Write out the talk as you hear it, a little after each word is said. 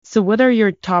So what are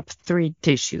your top three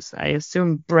tissues? I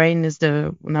assume brain is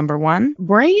the number one.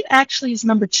 Brain actually is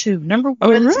number two. Number Oh,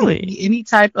 one is going to really? be any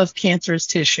type of cancerous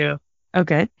tissue.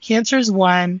 Okay. Cancer is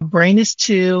one, brain is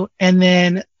two, and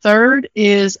then third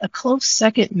is a close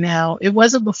second now. It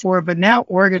wasn't before, but now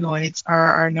organoids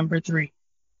are our number three.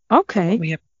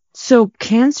 Okay. So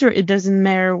cancer, it doesn't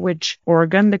matter which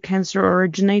organ the cancer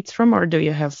originates from, or do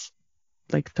you have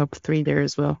like top three there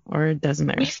as well, or it doesn't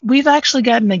matter? We've actually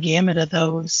gotten a gamut of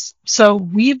those. So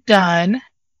we've done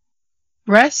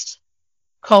breast,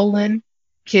 colon,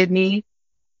 kidney,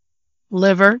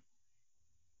 liver,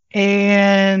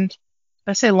 and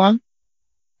I say lung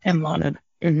and lung.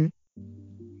 Mm-hmm.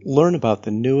 Learn about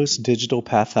the newest digital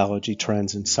pathology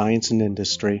trends in science and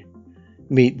industry,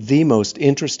 meet the most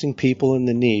interesting people in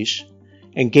the niche,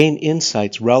 and gain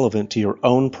insights relevant to your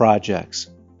own projects.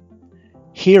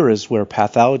 Here is where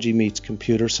pathology meets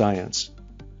computer science.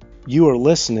 You are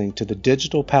listening to the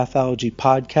Digital Pathology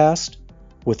Podcast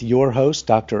with your host,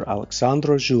 Dr.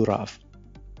 Alexandra Zhurov.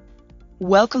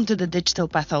 Welcome to the Digital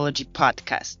Pathology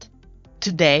Podcast.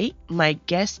 Today, my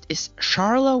guest is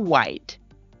Sharla White.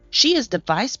 She is the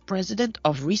Vice President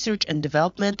of Research and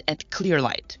Development at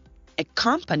Clearlight, a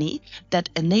company that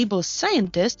enables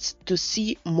scientists to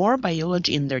see more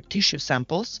biology in their tissue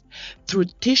samples through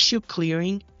tissue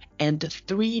clearing and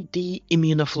 3D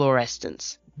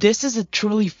immunofluorescence. This is a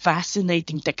truly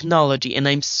fascinating technology, and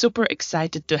I'm super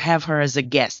excited to have her as a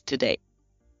guest today.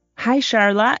 Hi,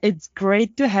 Sharla. It's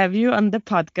great to have you on the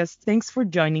podcast. Thanks for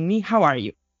joining me. How are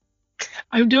you?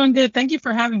 I'm doing good. Thank you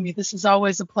for having me. This is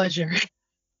always a pleasure.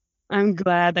 I'm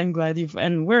glad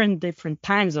and we're in different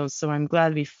time zones, so I'm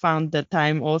glad we found the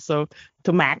time also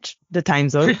to match the time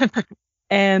zone.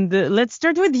 And let's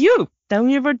start with you. Tell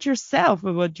me about yourself,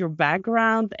 about your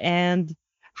background and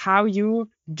how you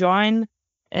joined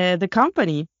the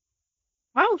company.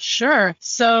 Oh, sure.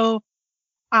 So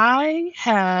I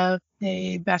have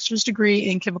a bachelor's degree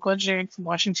in chemical engineering from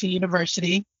Washington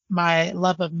University. My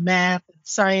love of math and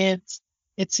science,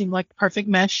 it seemed like the perfect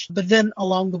mesh. But then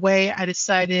along the way, I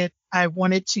decided I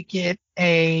wanted to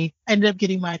ended up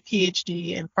getting my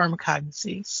PhD in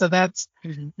pharmacognosy. So that's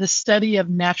the study of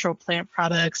natural plant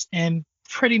products and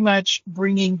pretty much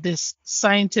bringing this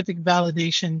scientific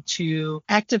validation to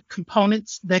active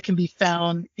components that can be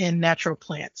found in natural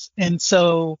plants. And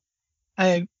so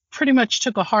I pretty much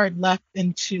took a hard left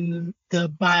into the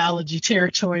biology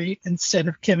territory instead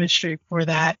of chemistry for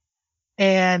that.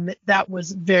 And that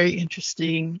was very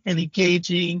interesting and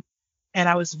engaging. And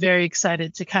I was very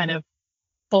excited to kind of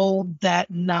fold that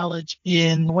knowledge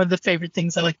in. One of the favorite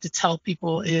things I like to tell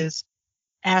people is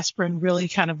aspirin really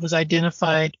kind of was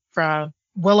identified from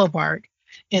willow bark.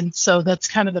 And so that's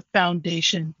kind of the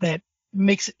foundation that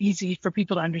makes it easy for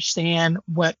people to understand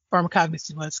what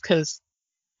pharmacognosy was, because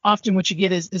often what you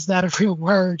get is that a real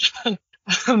word?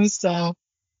 So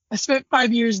I spent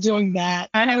 5 years doing that.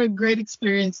 I had a great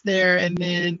experience there and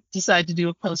then decided to do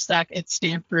a postdoc at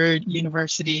Stanford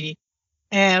University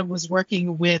and was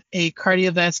working with a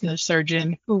cardiovascular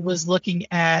surgeon who was looking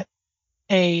at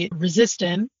she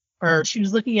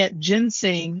was looking at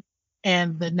ginseng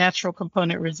and the natural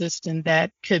component resistin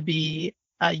that could be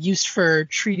used for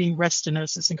treating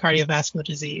restenosis and cardiovascular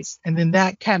disease. And then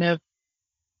that kind of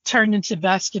turned into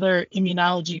vascular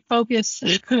immunology focus.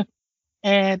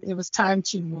 And it was time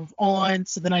to move on.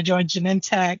 So then I joined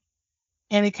Genentech,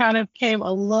 and it kind of came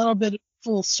a little bit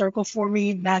full circle for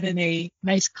me, not in a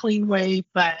nice, clean way,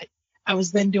 but I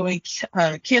was then doing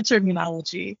cancer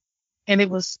immunology. And it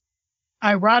was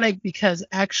ironic because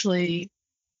actually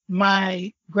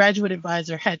my graduate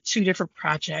advisor had two different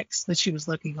projects that she was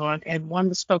looking on, and one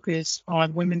was focused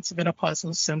on women's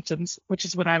menopausal symptoms, which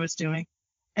is what I was doing.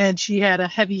 And she had a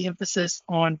heavy emphasis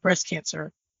on breast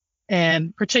cancer,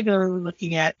 and particularly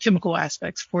looking at chemical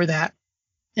aspects for that.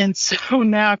 And so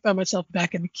now I found myself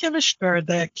back in the chemistry or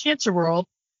the cancer world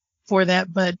for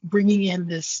that, but bringing in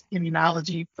this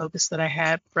immunology focus that I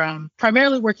had from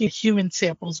primarily working with human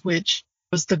samples, which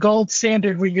was the gold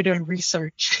standard when you're doing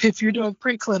research. If you're doing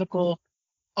preclinical,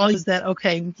 all is that,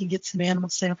 okay, we can get some animal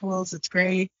samples, it's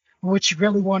great. What you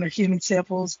really want are human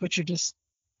samples, which are just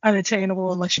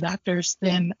unattainable unless you're doctors.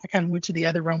 Then I kind of went to the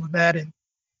other realm of that. And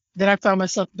then I found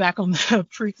myself back on the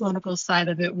preclinical side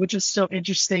of it, which is still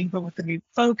interesting, but with a new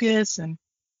focus. And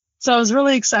so I was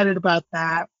really excited about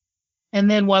that. And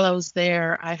then while I was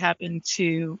there, I happened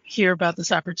to hear about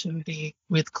this opportunity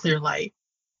with Clearlight,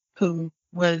 who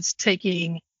was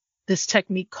taking this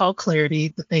technique called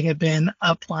Clarity that they had been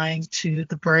applying to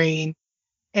the brain.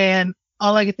 And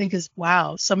all I could think is,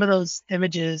 wow, some of those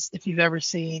images, if you've ever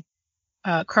seen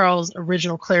Carl's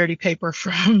original Clarity paper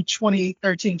from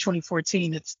 2013,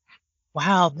 2014, it's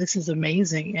wow, this is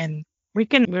amazing. And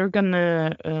We're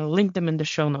gonna link them in the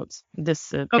show notes.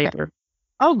 This okay. paper.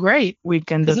 Oh, great. We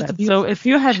can do Because it's a that. So beautiful. if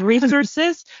you have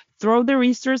resources, throw the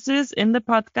resources in the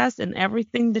podcast, and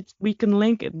everything that we can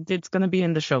link, it's gonna be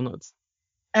in the show notes.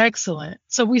 Excellent.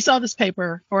 So we saw this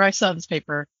paper, or I saw this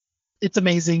paper. It's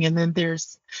amazing. And then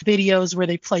there's videos where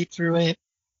they play through it.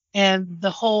 And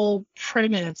the whole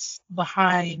premise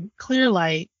behind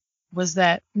Clearlight was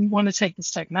that we want to take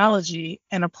this technology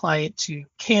and apply it to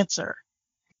cancer.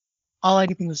 All I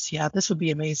could think was, yeah, this would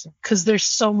be amazing, because there's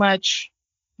so much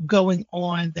going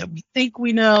on that we think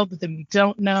we know, but then we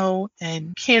don't know.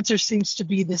 And cancer seems to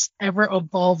be this ever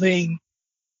evolving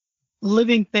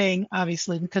living thing,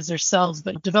 obviously, because they're cells,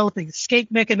 but developing escape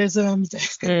mechanisms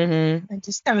Mm-hmm. and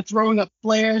just kind of throwing up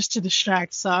flares to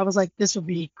distract. So I was like, this would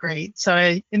be great. So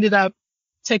I ended up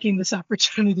taking this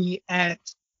opportunity at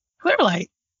Clearlight,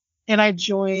 and I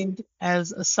joined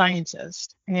as a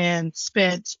scientist and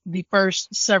spent the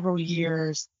first several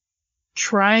years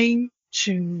trying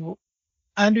to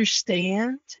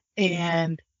understand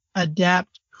and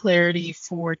adapt Clarity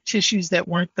for tissues that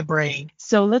weren't the brain.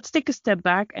 So let's take a step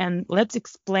back and let's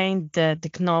explain the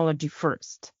technology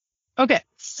first. Okay,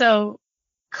 so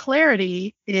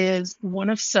Clarity is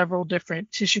one of several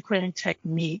different tissue clearing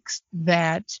techniques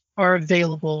that are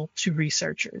available to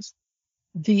researchers.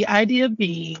 The idea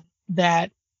being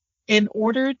that in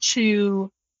order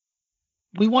to,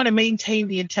 we want to maintain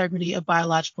the integrity of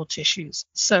biological tissues.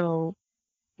 So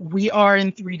we are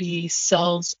in 3D,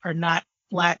 cells are not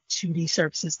flat 2D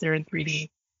surfaces, they're in 3D.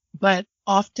 But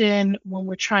often when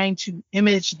we're trying to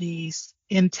image these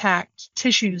intact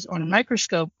tissues on a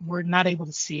microscope, we're not able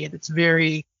to see it. It's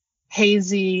very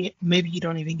hazy. Maybe you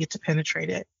don't even get to penetrate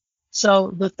it.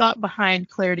 So the thought behind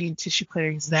Clarity and tissue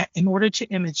clearing is that in order to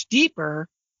image deeper,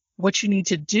 what you need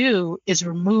to do is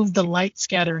remove the light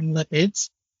scattering lipids.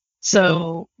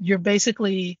 So you're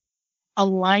basically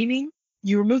aligning,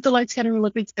 you remove the light scattering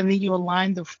lipids, and then you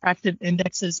align the refractive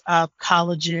indexes of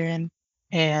collagen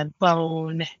and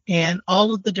bone and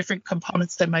all of the different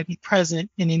components that might be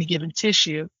present in any given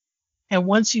tissue. And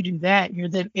once you do that, you're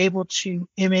then able to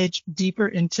image deeper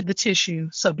into the tissue,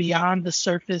 so beyond the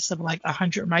surface of like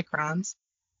 100 microns.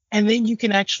 And then you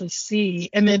can actually see,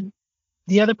 and then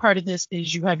the other part of this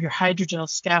is you have your hydrogel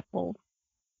scaffold.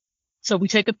 So we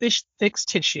take a fixed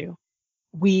tissue,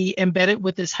 we embed it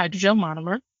with this hydrogel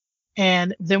monomer,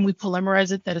 and then we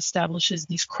polymerize it that establishes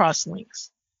these crosslinks.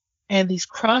 And these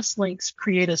crosslinks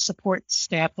create a support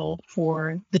scaffold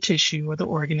for the tissue or the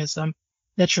organism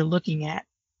that you're looking at.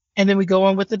 And then we go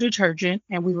on with the detergent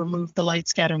and we remove the light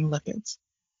scattering lipids.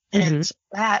 And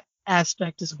that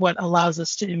aspect is what allows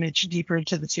us to image deeper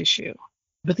into the tissue.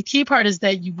 But the key part is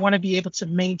that you want to be able to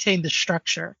maintain the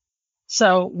structure.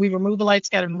 So we remove the light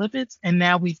scattering lipids, and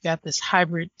now we've got this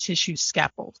hybrid tissue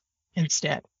scaffold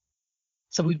instead.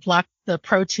 So we block the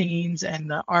proteins and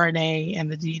the RNA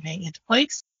and the DNA into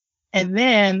place. And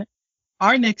then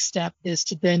our next step is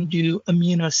to then do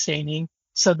immunostaining.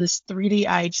 So this 3D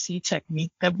IHC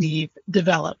technique that we've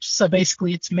developed. So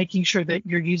basically it's making sure that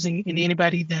you're using an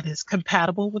antibody that is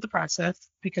compatible with the process,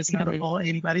 because not all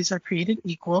antibodies are created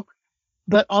equal,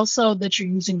 but also that you're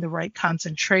using the right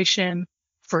concentration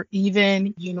for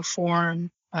even,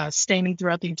 uniform staining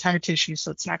throughout the entire tissue.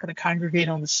 So it's not going to congregate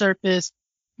on the surface.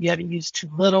 You haven't used too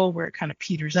little where it kind of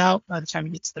peters out by the time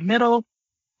you get to the middle.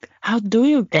 How do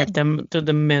you get them to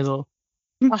the middle?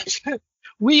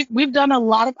 We've done a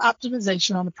lot of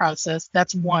optimization on the process.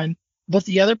 That's one. But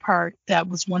the other part that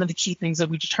was one of the key things that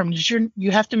we determined is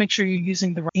you have to make sure you're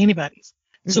using the right antibodies.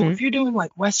 So if you're doing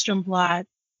like Western blot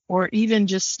or even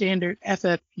just standard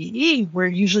FFPE, we're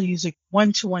usually using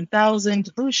 1 to 1,000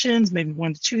 dilutions, maybe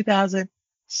 1 to 2,000.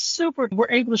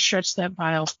 We're able to stretch that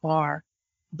vial far.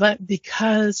 But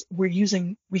because we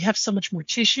have so much more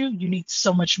tissue, you need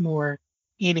so much more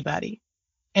antibody.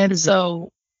 And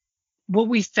so what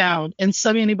we found, and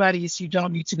some antibodies you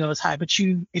don't need to go as high, but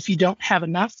if you don't have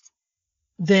enough,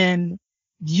 then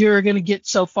you're going to get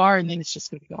so far and then it's just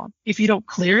going to be gone. If you don't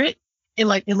clear it, it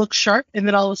looks sharp, and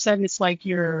then all of a sudden it's like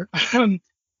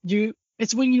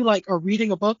it's when you like are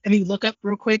reading a book and you look up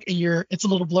real quick and it's a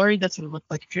little blurry. That's what it looks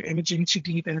like if you're imaging too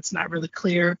deep and it's not really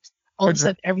clear. All of a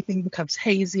sudden everything becomes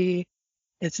hazy.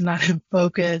 It's not in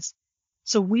focus.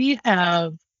 So we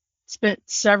have spent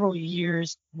several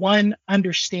years, one,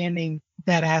 understanding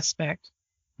that aspect,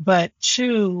 but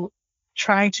two,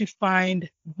 trying to find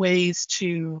ways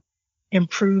to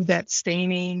improve that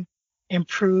staining,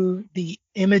 improve the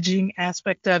imaging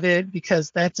aspect of it,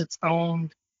 because that's its own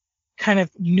kind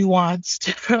of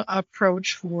nuanced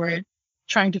approach for it,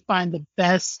 trying to find the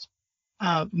best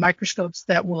microscopes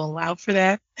that will allow for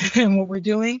that and what we're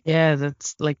doing. Yeah,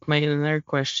 that's like my another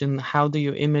question. How do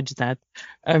you image that?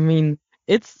 I mean,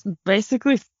 it's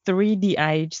basically 3D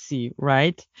IHC,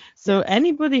 right? So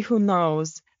anybody who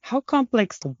knows how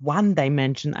complex the one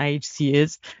dimension IHC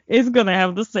is gonna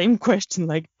have the same question,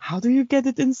 like, how do you get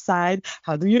it inside?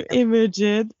 How do you image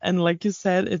it? And like you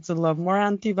said, it's a lot more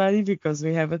antibody because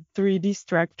we have a 3D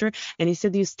structure. And you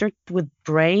said you start with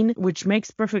brain, which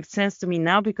makes perfect sense to me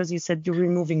now because you said you're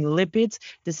removing lipids.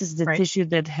 This is the Right. tissue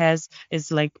that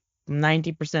is like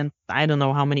 90%, I don't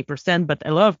know how many percent, but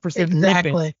a lot of percent lipid.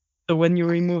 Exactly. So when you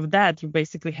remove that, you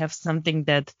basically have something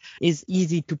that is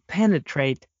easy to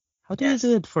penetrate. How do you Yes.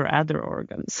 do it for other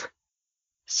organs?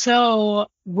 So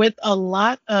with a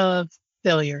lot of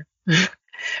failure,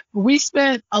 we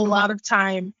spent a lot of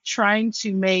time trying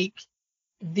to make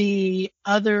the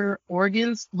other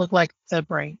organs look like the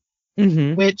brain,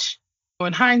 Mm-hmm. which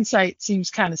in hindsight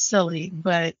seems kind of silly,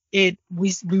 but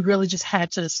we really just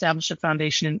had to establish a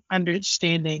foundation in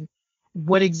understanding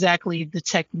what exactly the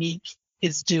technique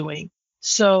is doing.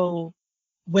 So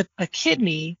with a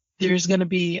kidney, there's going to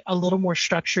be a little more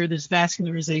structure, there's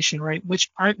vascularization, right,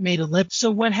 which aren't made of lipids. So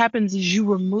what happens is you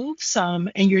remove some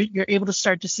and you're able to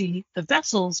start to see the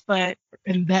vessels, but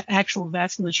and that actual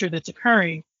vasculature that's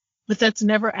occurring, but that's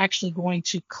never actually going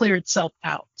to clear itself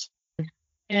out.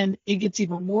 And it gets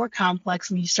even more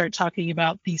complex when you start talking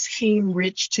about these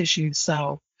heme-rich tissues.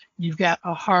 So you've got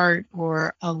a heart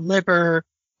or a liver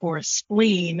or a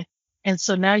spleen. And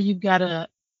so now you've got to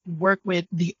work with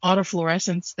the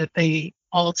autofluorescence that they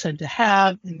all tend to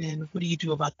have. And then what do you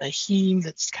do about the heme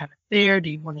that's kind of there? Do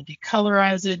you want to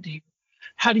decolorize it?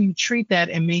 How do you treat that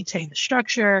and maintain the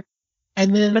structure?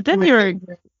 And then, But then your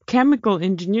chemical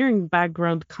engineering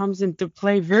background comes into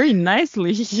play very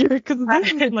nicely here because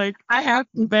this is like I have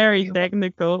very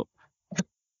technical.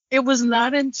 It was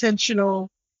not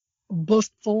intentional.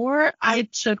 Before I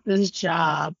took this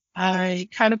job, I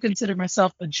kind of considered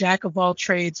myself a jack of all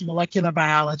trades molecular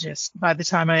biologist by the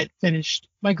time I had finished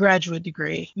my graduate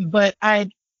degree. But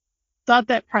I thought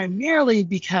that primarily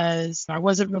because I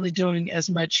wasn't really doing as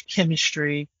much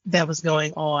chemistry that was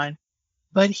going on.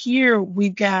 But here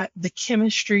we've got the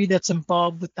chemistry that's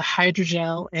involved with the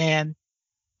hydrogel, and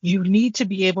you need to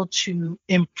be able to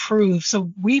improve.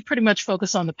 So we pretty much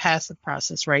focus on the passive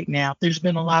process right now. There's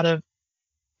been a lot of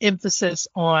emphasis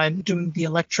on doing the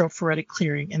electrophoretic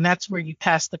clearing, and that's where you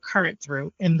pass the current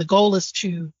through. And the goal is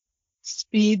to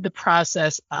speed the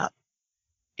process up.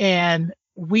 And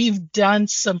we've done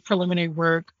some preliminary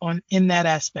work in that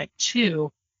aspect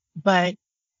too, but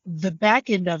the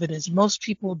back end of it is most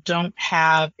people don't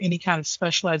have any kind of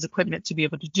specialized equipment to be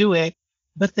able to do it,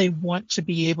 but they want to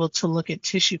be able to look at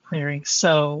tissue clearing.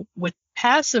 So with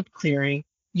passive clearing,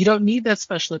 you don't need that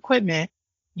special equipment.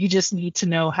 You just need to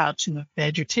know how to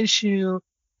embed your tissue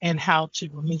and how to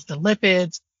remove the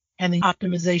lipids and the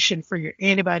optimization for your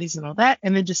antibodies and all that,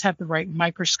 and then just have the right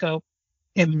microscope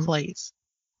in place.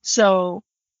 So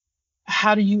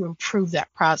how do you improve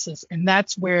that process? And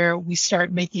that's where we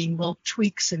start making little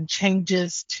tweaks and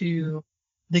changes to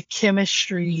the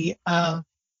chemistry of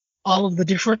all of the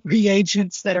different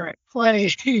reagents that are at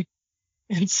play.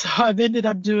 And so I've ended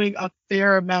up doing a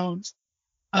fair amount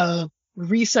of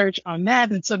research on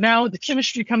that. And so now the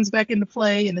chemistry comes back into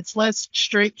play and it's less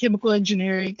straight chemical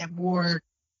engineering and more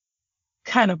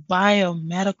kind of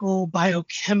biomedical,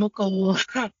 biochemical,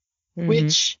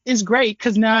 which is great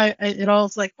because now it all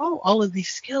is like, oh, all of these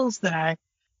skills that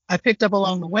I picked up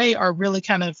along the way are really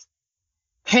kind of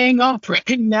paying off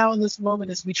right now in this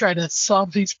moment as we try to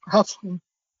solve these problems.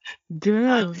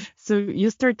 Good. So you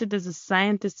started as a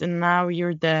scientist and now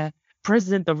you're the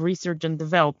president of research and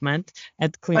development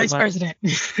at Cleveland. Vice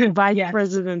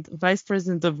president. Vice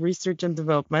president of research and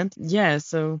development. Yeah.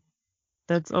 So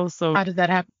that's also. How did that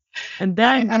happen? And then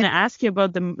I'm going to ask you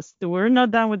about we're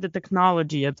not done with the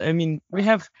technology yet. I mean, we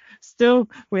have to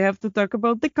talk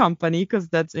about the company because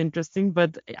that's interesting,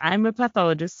 but I'm a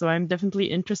pathologist, so I'm definitely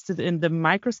interested in the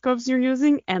microscopes you're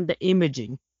using and the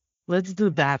imaging. Let's do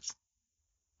that.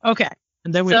 Okay.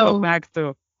 And then we'll go back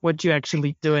to what you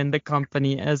actually do in the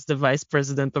company as the vice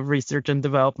president of research and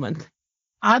development.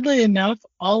 Oddly enough,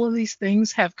 all of these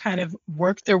things have kind of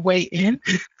worked their way in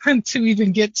to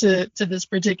even get to this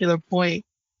particular point.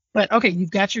 But okay,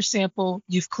 you've got your sample,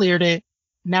 you've cleared it.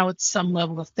 Now it's some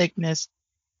level of thickness.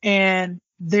 And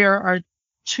there are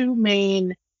two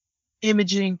main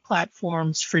imaging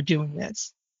platforms for doing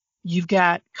this. You've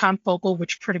got confocal,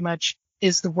 which pretty much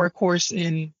is the workhorse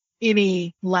in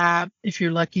any lab, if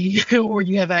you're lucky, or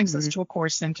you have access to a core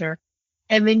center.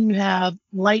 And then you have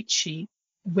Lightsheet,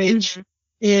 which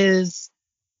is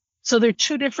So there are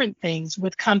two different things.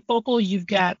 With confocal, you've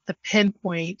got the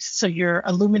pinpoint. So you're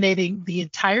illuminating the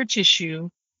entire tissue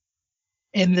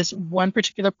in this one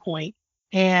particular point,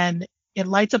 and it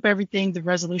lights up everything. The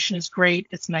resolution is great.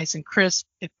 It's nice and crisp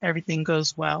if everything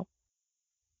goes well.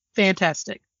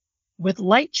 Fantastic. With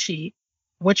light sheet,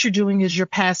 what you're doing is you're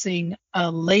passing a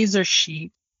laser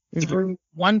sheet through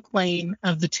one plane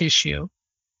of the tissue.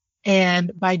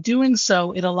 And by doing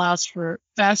so, it allows for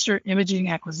faster imaging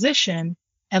acquisition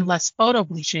and less photo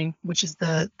bleaching, which is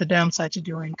the downside to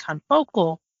doing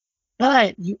confocal.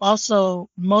 But you also,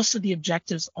 most of the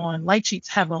objectives on light sheets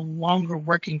have a longer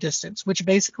working distance, which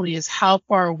basically is how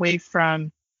far away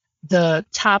from the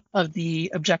top of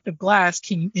the objective glass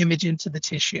can you image into the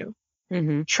tissue.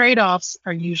 Trade-offs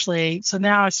are usually, so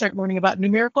now I start learning about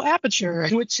numerical aperture,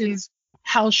 which is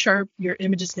how sharp your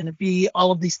image is going to be.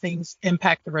 All of these things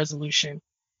impact the resolution.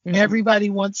 Everybody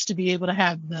wants to be able to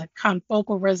have the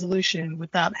confocal resolution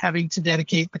without having to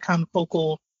dedicate the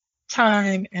confocal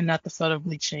time and not the photo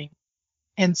bleaching.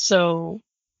 And so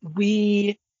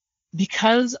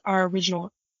because our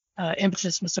original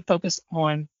impetus was to focus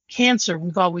on cancer,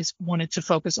 we've always wanted to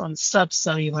focus on the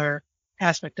subcellular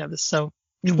aspect of it. So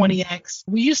 20x.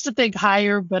 We used to think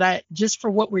higher, but just for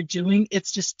what we're doing,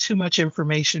 it's just too much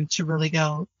information to really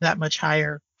go that much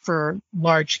higher for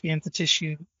large scans of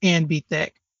tissue and be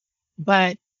thick.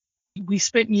 But we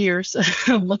spent years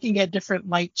looking at different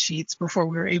light sheets before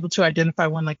we were able to identify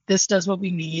one like this does what we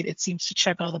need. It seems to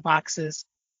check all the boxes.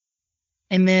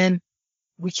 And then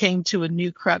we came to a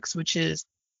new crux, which is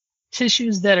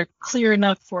tissues that are clear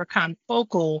enough for a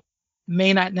confocal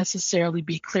may not necessarily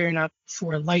be clear enough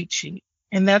for a light sheet.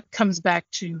 And that comes back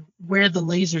to where the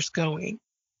laser's going.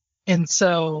 And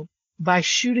so by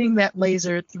shooting that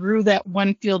laser through that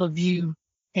one field of view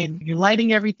and you're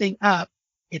lighting everything up,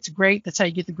 it's great. That's how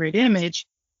you get the great image.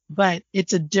 But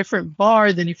it's a different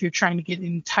bar than if you're trying to get an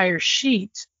entire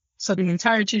sheet. So the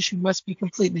entire tissue must be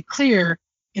completely clear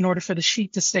in order for the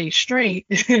sheet to stay straight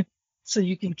so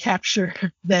you can capture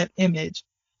that image.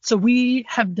 So we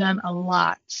have done a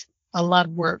lot of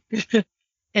work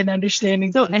in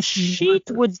understanding. So a sheet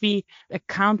would be a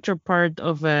counterpart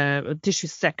of a tissue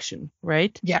section,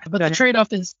 right? Yeah, but the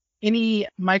trade-off is any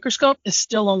microscope is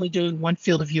still only doing one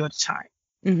field of view at a time.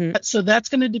 So that's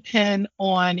going to depend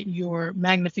on your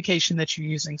magnification that you're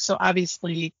using. So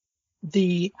obviously,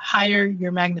 the higher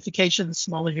your magnification, the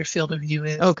smaller your field of view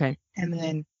is. Okay. And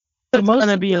then it's going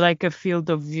to be like a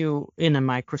field of view in a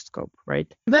microscope,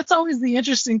 right? That's always the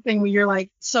interesting thing when you're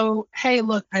like, so, hey,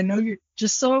 look, I know you're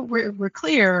just so we're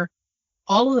clear.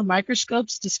 All of the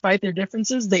microscopes, despite their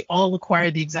differences, they all acquire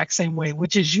the exact same way,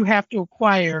 which is you have to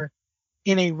acquire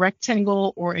in a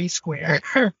rectangle or a square,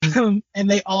 and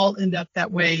they all end up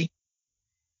that way.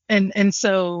 And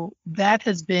so that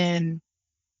has been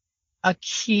a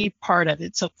key part of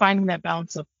it. So finding that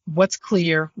balance of what's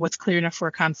clear enough for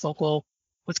a confocal,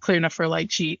 what's clear enough for a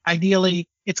light sheet. Ideally,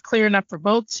 it's clear enough for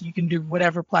both, so you can do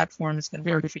whatever platform is going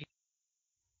to work for you.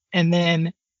 And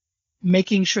then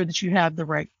making sure that you have the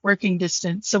right working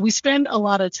distance. So we spend a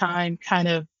lot of time kind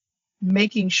of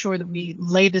making sure that we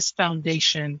lay this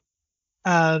foundation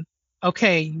of,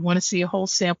 okay, you want to see a whole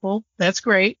sample? That's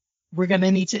great. We're going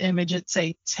to need to image it,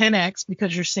 say 10x,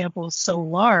 because your sample is so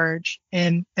large.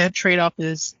 And that trade-off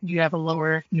is you have a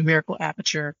lower numerical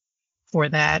aperture for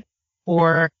that.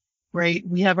 Or, right,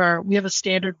 we have a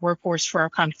standard workhorse for our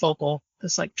confocal.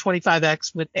 It's like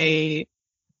 25x with a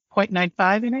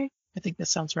 0.95 in it. I think that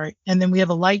sounds right. And then we have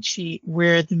a light sheet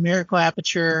where the numerical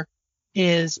aperture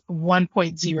is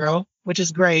 1.0, which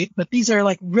is great. But these are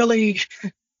like really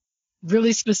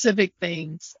specific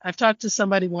things. I've talked to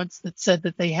somebody once that said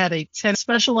that they had a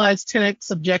specialized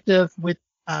 10x objective with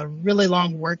a really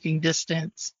long working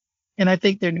distance. And I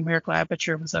think their numerical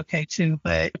aperture was okay too,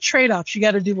 but trade-offs, you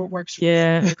got to do what works for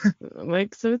you.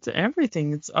 Like, so it's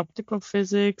everything. It's optical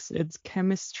physics, it's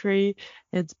chemistry,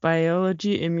 it's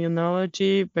biology,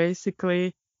 immunology,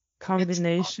 basically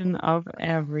combination of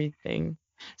everything.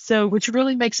 So, which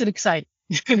really makes it exciting.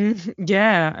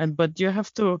 Yeah, but you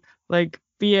have to like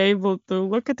be able to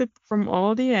look at it from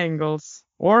all the angles,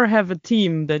 or have a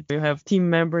team that you have team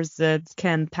members that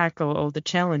can tackle all the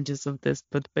challenges of this.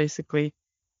 But basically,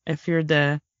 if you're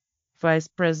the vice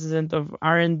president of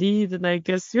R&D, then I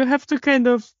guess you have to kind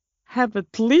of have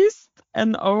at least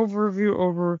an overview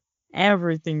over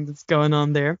everything that's going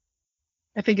on there.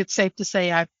 I think it's safe to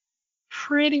say I've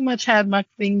pretty much had my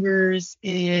fingers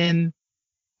in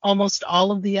almost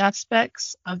all of the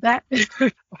aspects of that.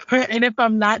 And if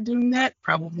I'm not doing that,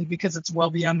 probably because it's well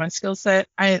beyond my skill set,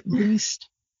 I at least,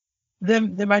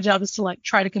 then my job is to like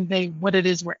try to convey what it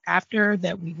is we're after,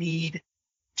 that we need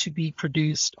to be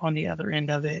produced on the other end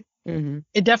of it. Mm-hmm.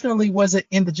 It definitely wasn't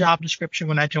in the job description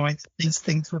when I joined. These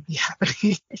things would be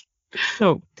happening.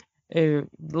 So,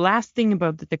 last thing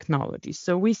about the technology.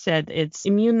 So we said it's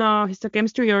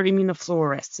immunohistochemistry or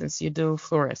immunofluorescence. You do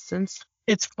fluorescence.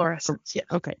 It's fluorescence, yeah.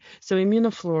 Okay. So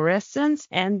immunofluorescence,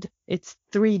 and it's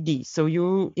 3D. So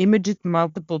you image it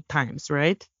multiple times,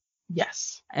 right?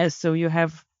 Yes. So you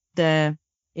have the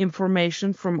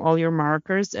information from all your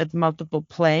markers at multiple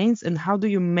planes. And how do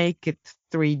you make it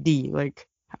 3D? Like,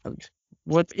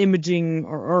 what imaging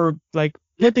or like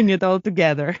putting it all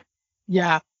together?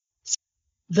 Yeah.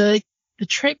 The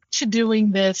trick to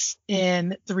doing this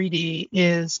in 3D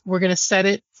is we're going to set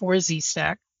it for a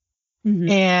Z-stack. Mm-hmm.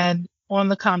 And on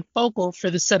the confocal for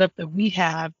the setup that we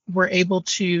have, we're able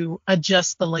to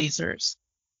adjust the lasers.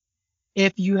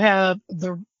 If you have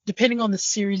depending on the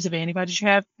series of antibodies you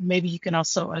have, maybe you can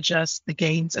also adjust the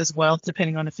gains as well,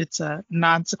 depending on if it's a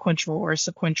non-sequential or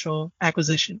sequential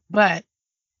acquisition. But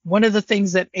one of the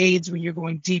things that aids when you're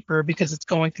going deeper, because it's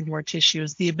going through more tissue,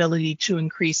 is the ability to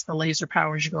increase the laser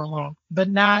power as you go along. But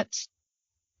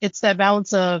it's that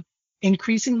balance of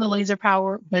increasing the laser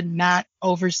power, but not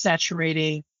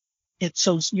oversaturating it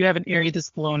so you have an area that's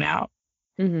blown out.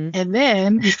 Mm-hmm. And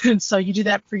then, so you do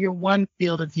that for your one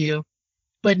field of view,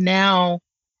 but now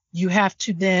you have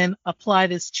to then apply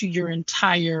this to your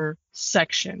entire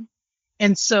section.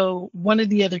 And so one of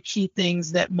the other key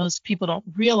things that most people don't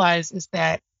realize is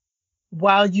that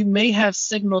while you may have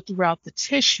signal throughout the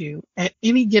tissue, at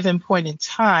any given point in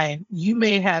time, you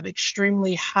may have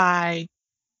extremely high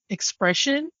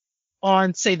expression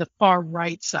on, say, the far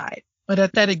right side. But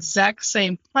at that exact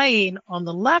same plane on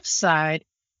the left side,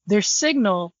 there's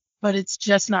signal, but it's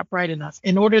just not bright enough.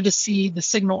 In order to see the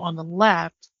signal on the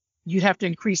left, you'd have to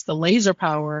increase the laser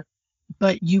power,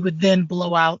 but you would then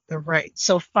blow out the right.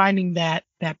 So finding that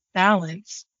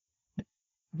balance,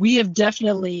 we have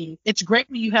definitely, it's great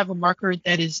when you have a marker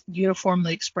that is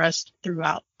uniformly expressed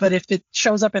throughout, but if it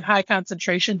shows up at high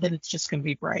concentration, then it's just going to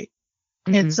be bright.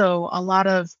 Mm-hmm. And so a lot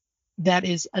of that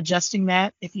is adjusting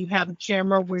that. If you have a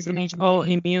camera where So all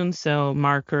immune cell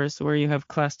markers where you have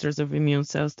clusters of immune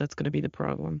cells, that's going to be the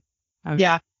problem. Okay.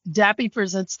 Yeah. DAPI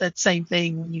presents that same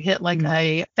thing when you hit like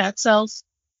a fat cells,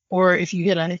 or if you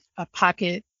hit a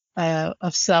pocket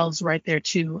of cells right there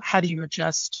too. How do you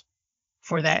adjust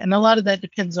for that? And a lot of that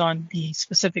depends on the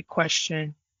specific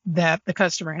question that the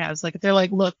customer has. Like if they're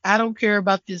like, look, I don't care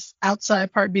about this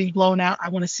outside part being blown out. I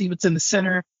want to see what's in the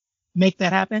center. Make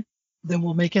that happen. Then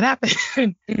we'll make it happen.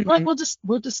 Mm-hmm. Like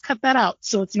we'll just cut that out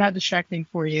so it's not distracting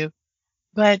for you.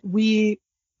 But we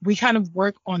kind of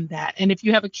work on that. And if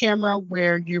you have a camera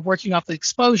where you're working off the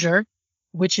exposure,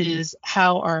 which is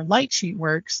how our light sheet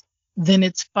works, then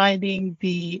it's finding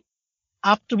the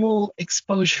optimal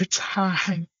exposure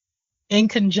time in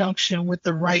conjunction with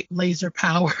the right laser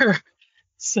power.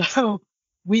 So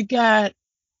we've got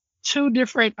two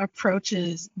different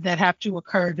approaches that have to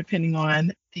occur depending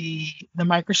on the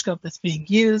microscope that's being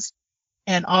used.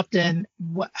 And often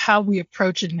how we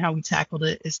approach it and how we tackled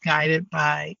it is guided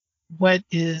by what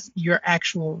is your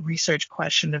actual research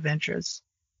question of interest.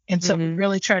 And so we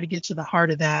really try to get to the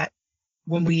heart of that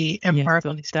when we embark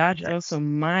on these projects. That's also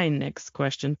my next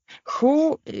question.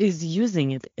 Who is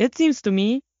using it? It seems to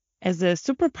me as a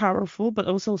super powerful, but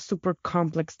also super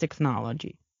complex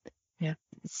technology. Yeah.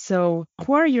 So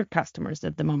who are your customers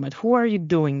at the moment? Who are you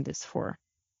doing this for?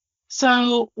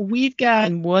 So we've got...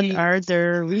 And what are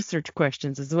their research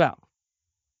questions as well?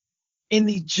 In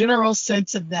the general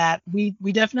sense of that, we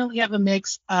definitely have a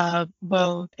mix of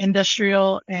both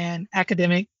industrial and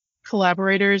academic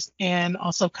collaborators and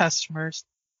also customers.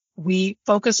 We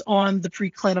focus on the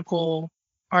preclinical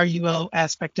RUO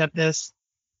aspect of this,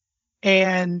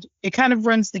 and it kind of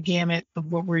runs the gamut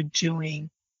of what we're doing.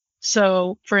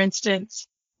 So, for instance,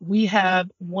 we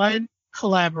have one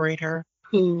collaborator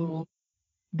who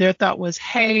their thought was,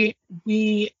 hey,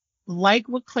 we like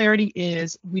what Clarity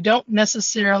is. We don't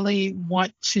necessarily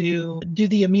want to do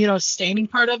the immunostaining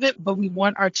part of it, but we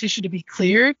want our tissue to be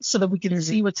cleared so that we can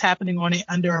see what's happening on it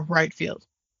under a bright field.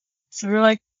 So we're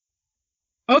like,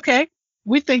 okay,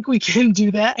 we think we can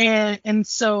do that. And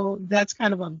so that's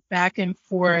kind of a back and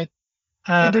forth.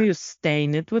 Do you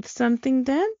stain it with something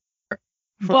then?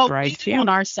 Well, we do on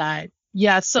our side.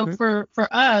 Yeah. So for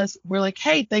us, we're like,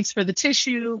 hey, thanks for the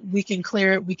tissue. We can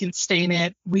clear it. We can stain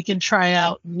it. We can try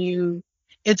out new.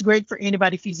 It's great for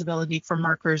antibody feasibility for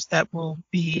markers that will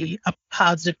be a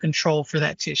positive control for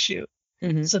that tissue.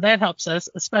 So that helps us,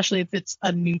 especially if it's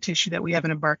a new tissue that we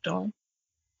haven't embarked on.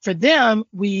 For them,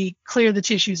 we clear the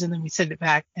tissues and then we send it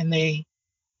back and they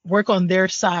work on their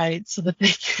side so that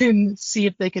they can see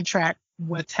if they can track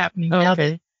what's happening.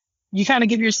 Okay. you kind of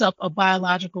give yourself a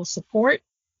biological support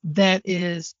that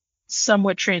is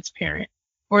somewhat transparent,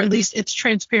 or at least it's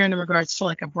transparent in regards to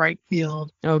like a bright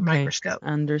field Okay, microscope.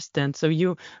 understand. So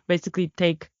you basically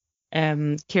take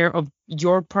care of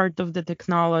your part of the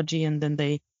technology, and then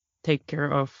they take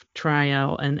care of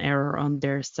trial and error on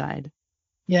their side.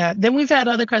 Yeah. Then we've had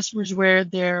other customers where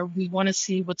we want to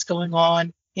see what's going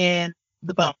on in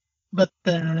the bone, but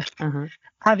Uh-huh.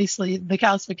 obviously the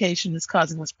calcification is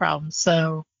causing us problems.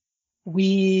 So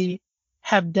we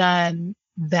have done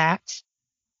that.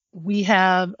 We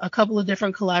have a couple of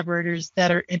different collaborators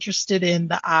that are interested in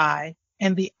the eye,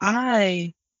 and the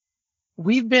eye,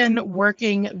 we've been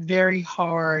working very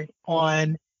hard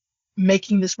on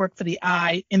making this work for the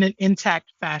eye in an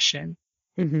intact fashion.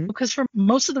 Mm-hmm. Because for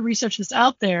most of the research that's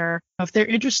out there, if they're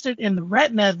interested in the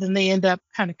retina, then they end up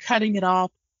kind of cutting it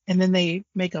off, and then they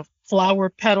make a flower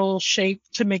petal shape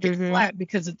to make it flat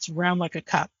because it's round like a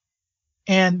cup.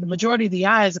 And the majority of the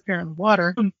eye is apparently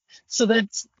water. So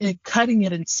that's cutting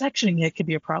it and sectioning it could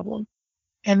be a problem.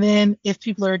 And then if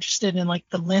people are interested in like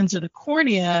the lens or the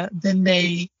cornea, then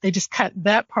they just cut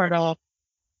that part off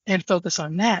and focus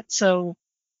on that. So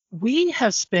we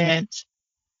have spent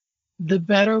the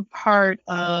better part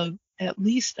of at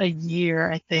least a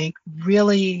year, I think,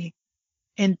 really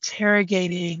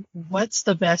interrogating what's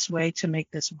the best way to make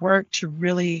this work, to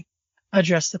really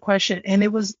address the question. And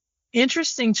it was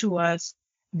interesting to us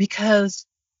because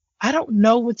I don't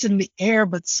know what's in the air,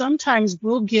 but sometimes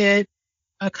we'll get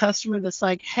a customer that's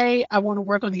like, hey, I want to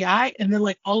work on the eye. And then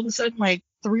like all of a sudden, like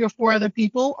 3 or 4 other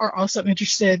people are also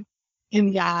interested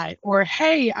in the eye. Or,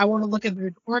 hey, I want to look at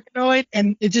the organoid.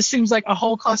 And it just seems like a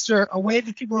whole cluster away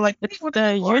that people are like, it's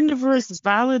the universe is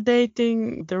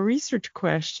validating the research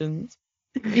questions.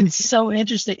 It's so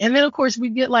interesting. And then, of course, we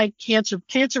get like cancer.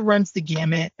 Cancer runs the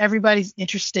gamut. Everybody's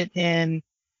interested in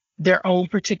their own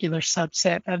particular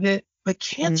subset of it. But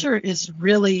cancer is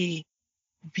really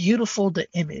beautiful to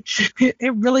image.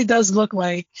 It really does look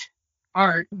like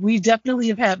art. We definitely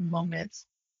have had moments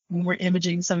when we're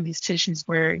imaging some of these tissues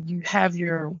where you have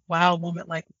your wow moment,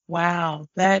 like, wow,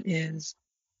 that's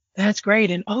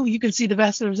great. And oh, you can see the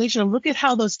vascularization. Look at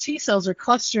how those T cells are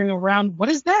clustering around. What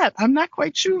is that? I'm not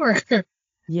quite sure.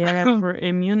 Yeah, for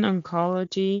immune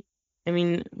oncology, I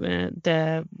mean,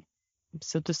 the,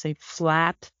 so to say,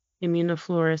 flat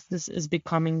immunofluorescence is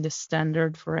becoming the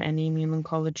standard for any immune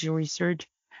oncology research.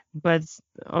 But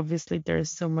obviously, there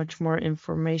is so much more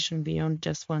information beyond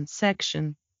just one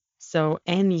section. So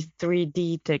any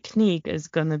 3D technique is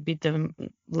going to be the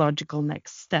logical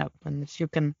next step. And if you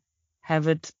can have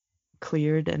it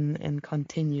cleared and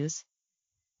continuous.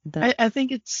 I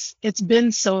think it's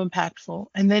been so impactful.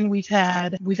 And then we've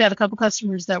had a couple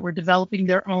customers that were developing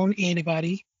their own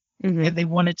antibody, and they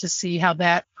wanted to see how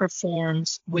that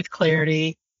performs with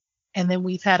clarity. And then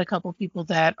we've had a couple people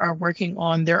that are working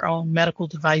on their own medical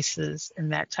devices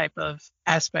and that type of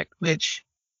aspect, which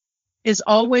is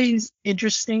always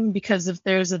interesting because if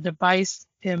there's a device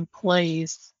in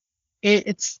place,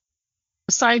 it's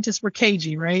scientists were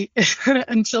cagey, right?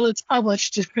 Until it's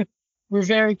published, we're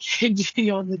very cagey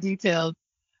on the details.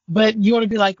 But you want to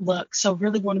be like, look, so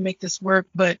really want to make this work,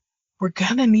 but we're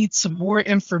going to need some more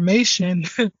information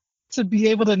to be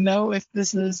able to know if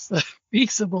this is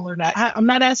feasible or not. I'm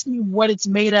not asking you what it's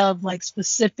made of, like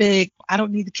specific. I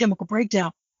don't need the chemical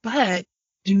breakdown, but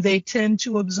do they tend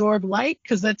to absorb light?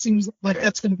 Because that seems like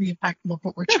that's going to be impactful of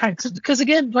what we're trying to do. Because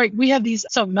again, like we have these,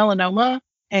 so melanoma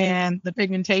and the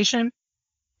pigmentation,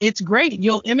 it's great.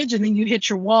 You'll image and then you hit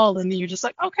your wall and then you're just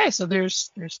like, okay, so there's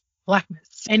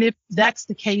blackness. And if that's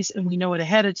the case and we know it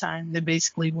ahead of time, then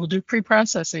basically we'll do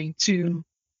pre-processing to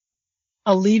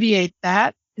alleviate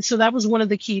that. So that was one of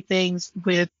the key things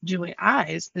with doing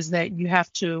eyes is that you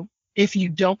have to, if you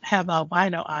don't have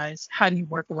albino eyes, how do you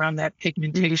work around that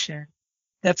pigmentation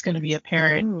that's going to be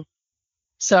apparent?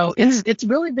 So it's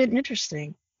really been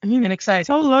interesting and exciting.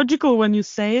 So logical when you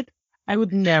say it. I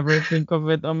would never think of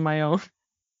it on my own.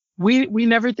 We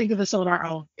never think of this on our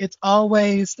own. It's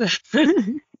always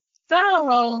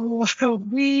so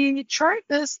we tried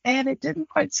this and it didn't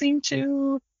quite seem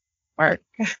to work.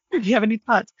 Do you have any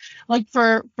thoughts? Like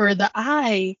for the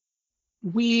eye,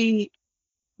 when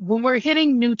we're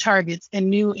hitting new targets and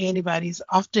new antibodies,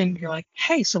 often you're like,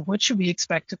 hey, so what should we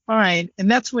expect to find? And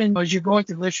that's when, as you're going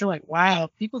through the list, you're like, wow,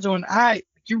 people doing eye,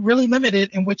 you're really limited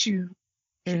in what you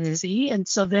can see. And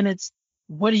so then it's,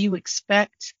 what do you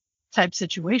expect type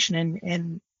situation?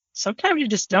 And sometimes you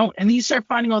just don't. And you start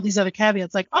finding all these other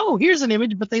caveats like, oh, here's an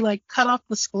image, but they like cut off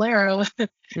the sclera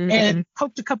and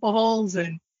poked a couple holes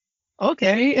and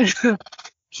okay.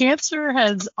 Cancer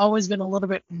has always been a little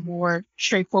bit more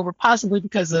straightforward, possibly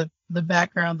because of the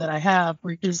background that I have,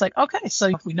 where you're just like, okay, so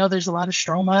if we know there's a lot of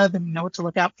stroma, then we know what to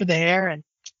look out for there and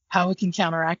how we can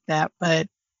counteract that. But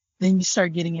then you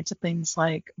start getting into things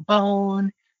like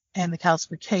bone and the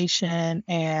calcification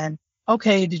and,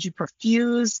 okay, did you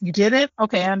perfuse? You did it?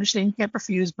 Okay, I understand you can't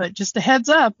perfuse, but just a heads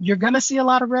up, you're going to see a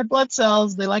lot of red blood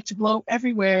cells. They like to glow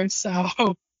everywhere.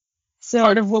 So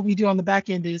part of what we do on the back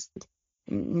end is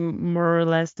more or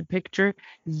less the picture.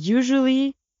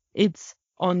 Usually it's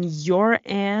on your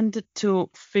end to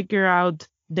figure out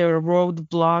the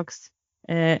roadblocks,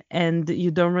 and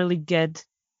you don't really get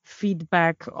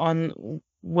feedback on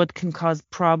what can cause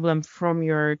problem from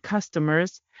your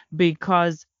customers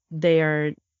because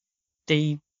they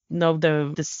know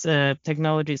this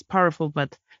technology is powerful,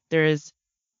 but there is,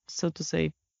 so to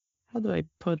say, how do I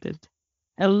put it?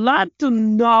 A lot to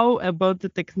know about the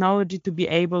technology to be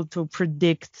able to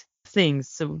predict things.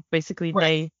 So basically, Right.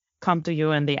 they come to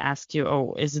you and they ask you,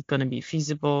 oh, is it going to be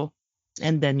feasible?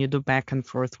 And then you do back and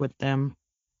forth with them.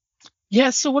 Yeah,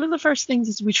 so one of the first things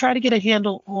is we try to get a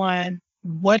handle on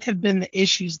what have been the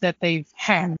issues that they've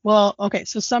had. Well, okay,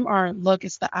 so some are, look,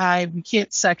 it's the eye, we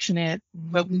can't section it,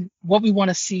 but what we want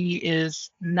to see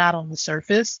is not on the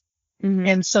surface. Mhm.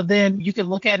 And so then you can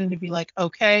look at it and be like,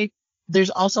 okay,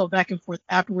 there's also a back and forth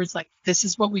afterwards, like, this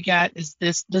is what we got.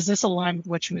 Does this align with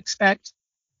what you expect?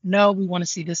 No, we want to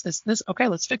see this. Okay,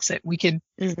 let's fix it.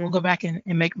 We'll go back and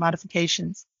make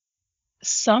modifications.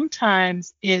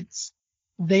 Sometimes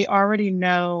they already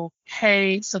know,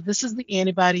 hey, so this is the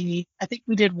antibody. I think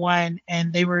we did one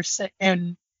and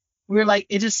and we were like,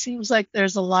 it just seems like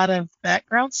there's a lot of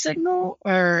background signal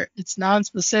or it's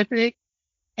non-specific.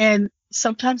 And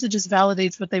sometimes it just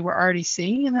validates what they were already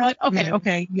seeing. And they're like,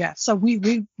 okay, yeah. So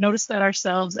we noticed that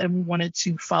ourselves and we wanted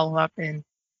to follow up and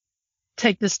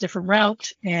take this different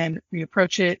route and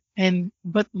reapproach it.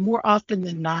 But more often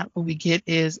than not, what we get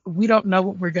is we don't know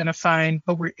what we're going to find,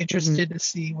 but we're interested to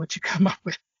see what you come up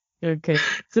with. Okay.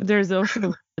 So there's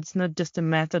also, it's not just a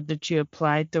method that you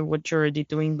apply to what you're already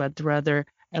doing, but rather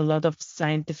a lot of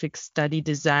scientific study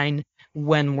design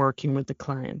when working with the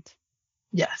client.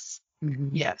 Yes. Mhm.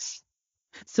 Yes.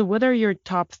 So what are your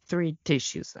top 3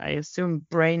 tissues? I assume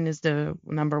brain is the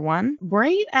number 1.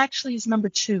 Brain actually is number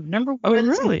 2. Number 1 Oh,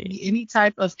 is gonna really? be any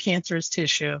type of cancerous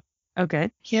tissue.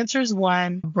 Okay. Cancer is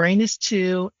 1, brain is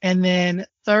 2, and then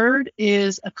third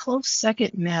is a close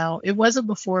second now. It wasn't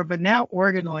before, but now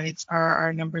organoids are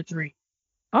our number 3.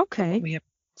 Okay. We have,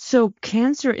 So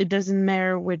cancer, it doesn't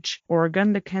matter which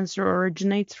organ the cancer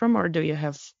originates from, or do you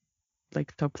have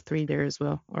like top 3 there as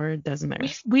well, or it doesn't matter?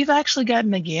 we've actually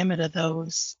gotten a gamut of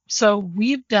those. So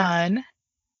we've done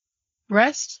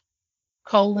breast,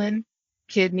 colon,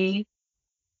 kidney,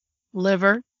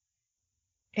 liver,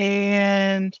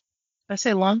 and I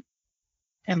say lung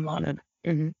and lung.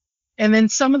 Mm-hmm. And then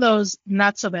some of those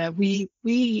not so bad.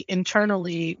 We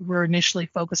internally were initially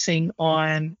focusing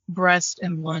on breast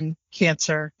and lung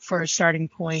cancer for a starting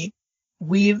point.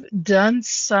 We've done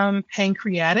some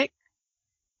pancreatic.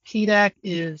 PDAC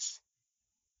is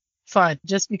fun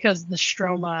just because the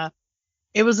stroma,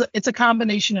 it's a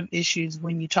combination of issues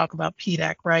when you talk about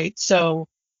PDAC, right? So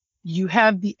you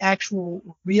have the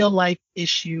actual real life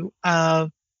issue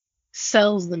of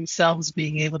cells themselves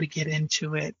being able to get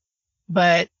into it.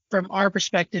 But from our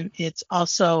perspective, it's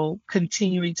also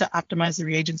continuing to optimize the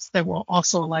reagents that will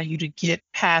also allow you to get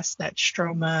past that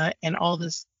stroma and all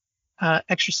this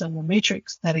extracellular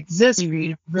matrix that exists for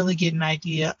you to really get an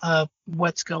idea of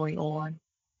what's going on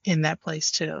in that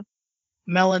place too.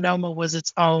 Melanoma was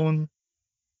its own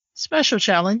special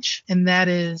challenge, and that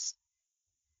is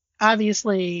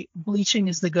obviously bleaching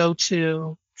is the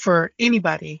go-to for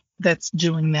anybody that's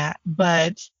doing that,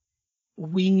 but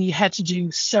we had to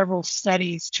do several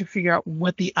studies to figure out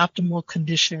what the optimal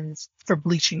conditions for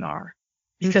bleaching are,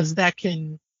 because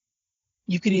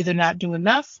you could either not do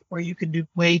enough or you could do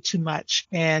way too much,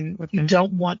 and you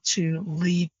don't want to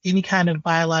leave any kind of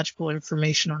biological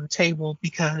information on the table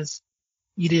because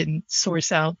you didn't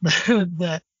source out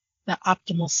the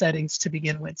optimal settings to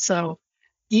begin with. So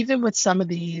even with some of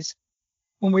these,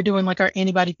 when we're doing like our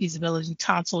antibody feasibility,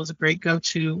 tonsil is a great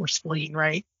go-to, or spleen,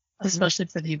 right? Especially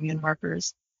for the immune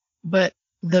markers. But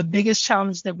the biggest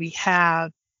challenge that we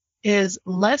have is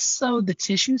less so the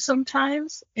tissue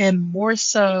sometimes and more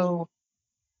so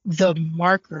the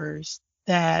markers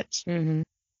that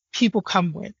people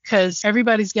come with, because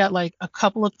everybody's got like a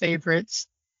couple of favorites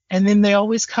and then they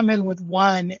always come in with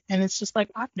one and it's just like,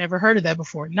 I've never heard of that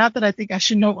before. Not that I think I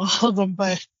should know all of them,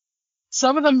 but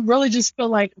some of them really just feel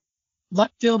like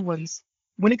left field ones.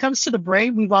 when it comes to the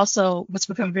brain, what's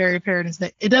become very apparent is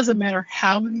that it doesn't matter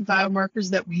how many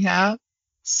biomarkers that we have,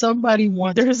 somebody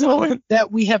wants There's always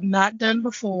that we have not done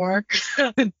before.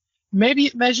 Maybe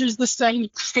it measures the same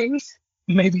things,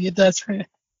 maybe it doesn't.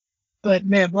 But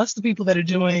man, bless the people that are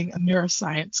doing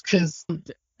neuroscience, because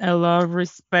a lot of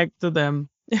respect to them.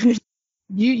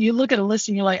 you look at a list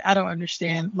and you're like, I don't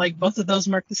understand. Like both of those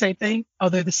mark the same thing. Oh,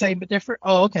 they're the same but different.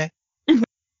 Oh, okay.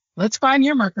 Let's find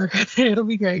your marker. It'll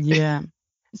be great. Yeah.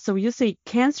 So you say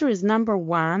cancer is number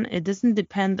one. It doesn't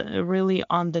depend really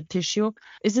on the tissue.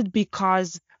 Is it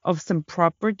because of some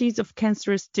properties of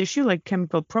cancerous tissue, like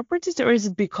chemical properties, or is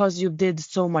it because you did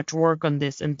so much work on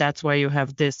this and that's why you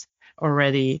have this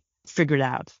already figured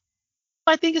out?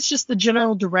 I think it's just the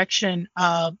general direction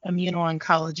of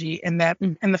immuno-oncology and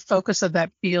and the focus of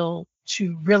that field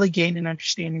to really gain an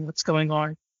understanding of what's going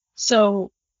on.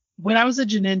 So when I was at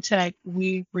Genentech,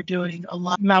 we were doing a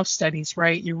lot of mouse studies,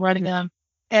 right? You're running them,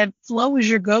 and flow is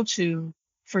your go-to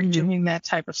for doing that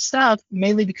type of stuff,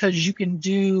 mainly because you can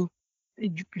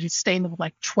stain them with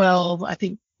like 12, I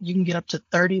think you can get up to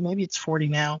 30, maybe it's 40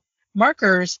 now,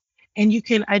 markers, and you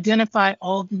can identify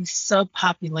all these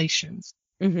subpopulations.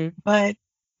 But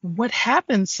what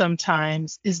happens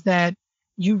sometimes is that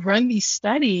you run these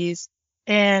studies,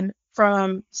 and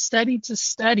from study to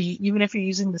study, even if you're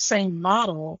using the same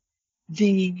model,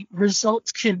 the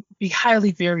results can be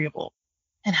highly variable.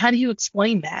 And how do you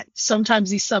explain that?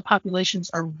 Sometimes these subpopulations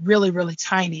are really, really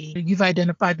tiny. You've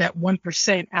identified that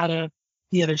 1% out of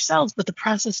the other cells, but the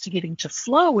process to getting to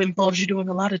flow involves you doing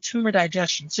a lot of tumor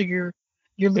digestion. So you're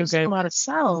losing a lot of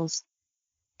cells.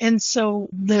 And so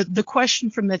the question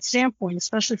from that standpoint,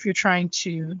 especially if you're trying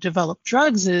to develop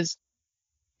drugs, is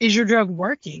your drug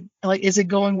working? Like, is it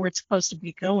going where it's supposed to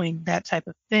be going? That type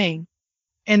of thing.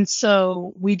 And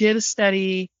so we did a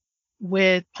study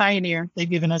with Pioneer. They've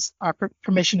given us our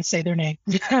permission to say their name.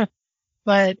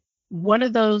 But one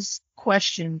of those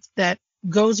questions that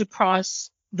goes across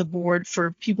the board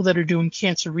for people that are doing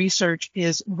cancer research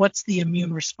is, what's the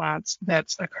immune response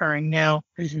that's occurring now?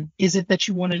 Is it that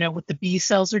you want to know what the B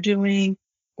cells are doing?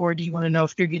 Or do you want to know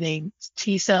if you're getting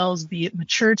T cells, be it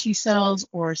mature T cells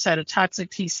or cytotoxic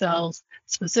T cells?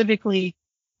 Specifically,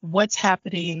 what's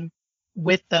happening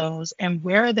with those and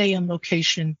where are they in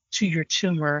location to your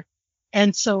tumor?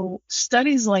 And so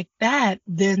studies like that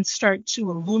then start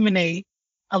to illuminate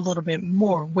a little bit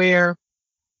more, where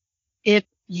if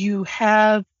you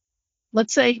have,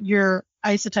 let's say your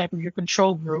isotype of your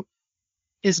control group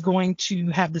is going to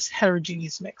have this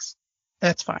heterogeneous mix.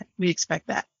 That's fine. We expect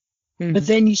that. But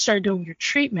then you start doing your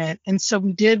treatment. And so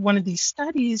we did one of these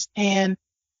studies, and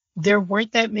there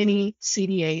weren't that many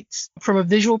CD8s. From a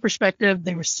visual perspective,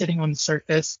 they were sitting on the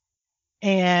surface.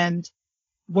 And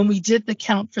when we did the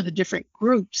count for the different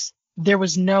groups, there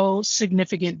was no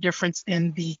significant difference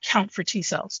in the count for T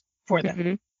cells for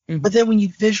them. But then when you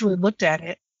visually looked at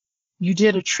it, you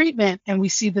did a treatment, and we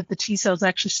see that the T cells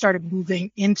actually started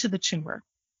moving into the tumor.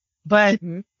 But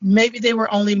maybe they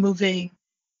were only moving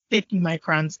 50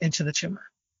 microns into the tumor.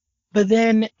 But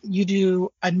then you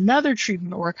do another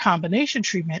treatment or a combination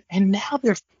treatment, and now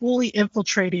they're fully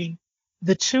infiltrating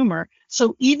the tumor.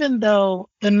 So even though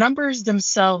the numbers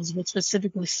themselves would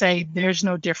specifically say there's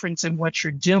no difference in what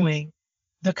you're doing,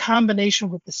 the combination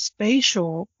with the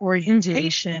spatial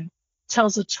orientation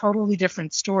tells a totally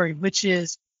different story, which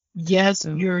is, yes,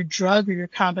 your drug or your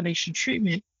combination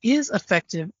treatment is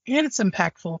effective and it's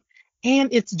impactful, and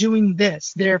it's doing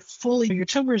this. Your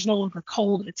tumor is no longer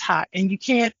cold, it's hot. And you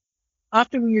can't,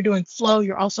 often when you're doing flow,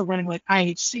 you're also running like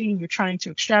IHC, and you're trying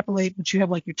to extrapolate, but you have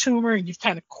like your tumor and you've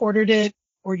kind of quartered it,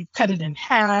 or you cut it in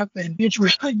half, and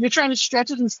you're trying to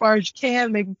stretch it as far as you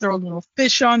can, maybe throw a little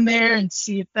fish on there and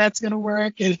see if that's going to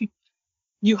work. And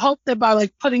you hope that by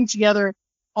like putting together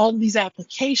all these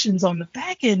applications on the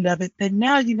back end of it, that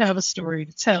now you have a story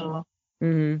to tell.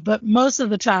 But most of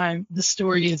the time, the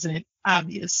story isn't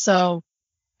obvious. So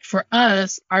for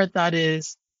us, our thought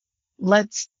is,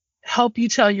 let's help you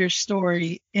tell your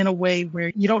story in a way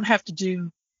where you don't have to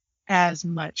do as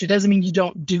much. It doesn't mean you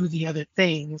don't do the other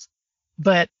things,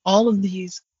 but all of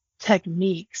these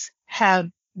techniques have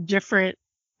different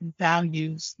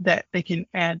values that they can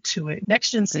add to it.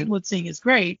 Next-gen sequencing is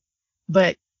great,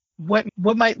 but what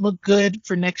might look good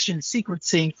for next-gen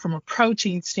sequencing from a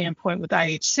protein standpoint with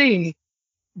IHC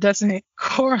doesn't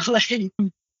correlate.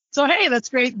 So, hey, that's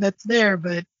great, that's there,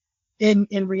 but in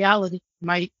reality, you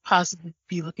might possibly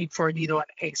be looking for a needle in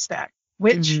a haystack,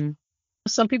 which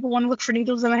some people want to look for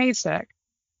needles in a haystack.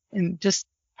 And just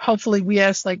hopefully we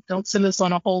ask, like, don't send us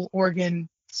on a whole organ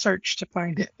search to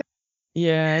find it.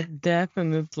 Yeah,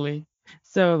 definitely.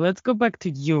 So let's go back to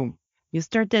you. You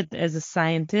started as a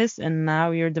scientist and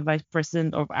now you're the vice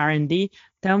president of R&D.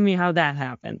 Tell me how that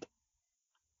happened.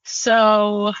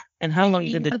 So, And how long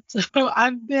did it? so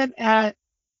I've been at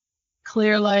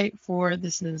Clearlight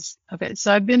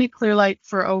so I've been at Clearlight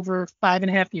for over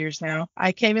 5.5 years now.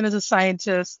 I came in as a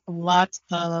scientist, lots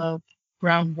of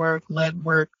groundwork, lead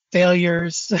work,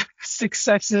 failures,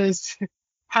 successes.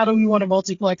 How do we want to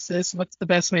multiplex this? What's the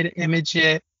best way to image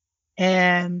it?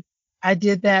 And I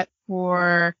did that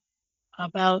for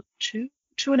about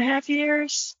 2.5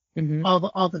 years. Mhm.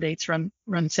 All the dates run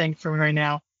the same for me right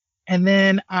now. And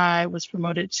then I was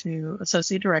promoted to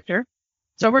associate director.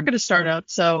 So I work at a startup.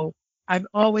 So I've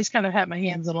always kind of had my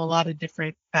hands on a lot of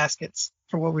different baskets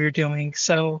for what we were doing.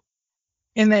 So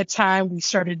in that time, we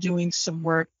started doing some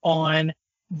work on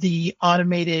the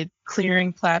automated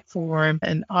clearing platform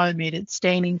and automated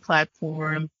staining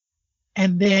platform.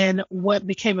 And then what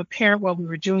became apparent while we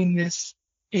were doing this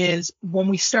is when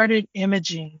we started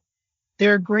imaging,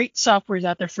 there are great softwares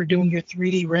out there for doing your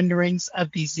 3D renderings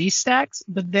of these Z stacks,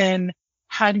 but then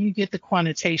how do you get the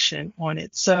quantitation on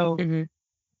it? So Mhm.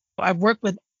 I've worked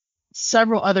with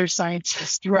several other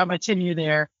scientists throughout my tenure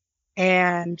there,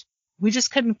 and we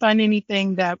just couldn't find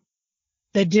anything that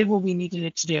did what we needed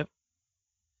it to do.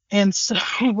 And so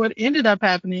what ended up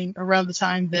happening around the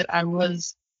time that I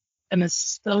was an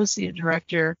associate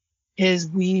director is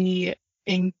we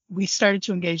started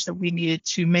to engage that we needed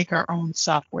to make our own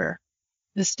software.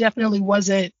 This definitely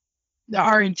wasn't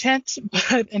our intent,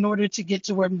 but in order to get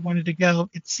to where we wanted to go,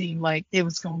 it seemed like it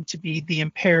was going to be the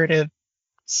imperative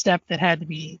step that had to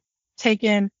be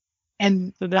taken.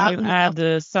 And So then you add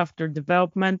the software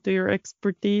development to your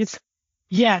expertise.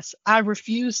 yes, I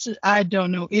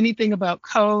don't know anything about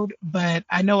code, but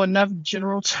I know enough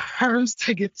general terms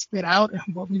to get spit out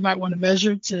and what we might want to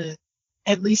measure to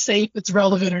at least say if it's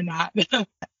relevant or not.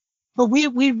 But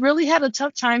we really had a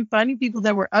tough time finding people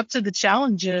that were up to the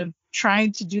challenge of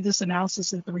trying to do this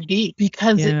analysis in 3D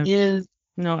because Yeah. it is.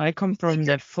 No, I come from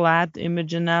the flat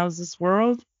image analysis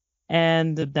world,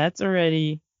 and that's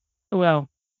already, well,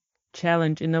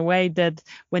 challenge in a way that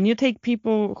when you take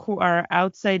people who are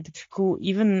outside, who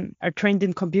even are trained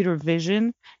in computer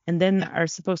vision, and then are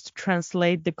supposed to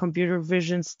translate the computer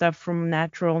vision stuff from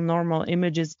natural, normal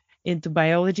images into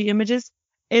biology images,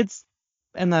 it's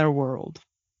another world.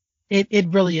 It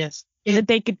really is. They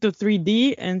take it to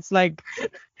 3D, and it's like,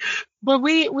 But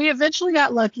we eventually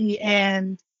got lucky,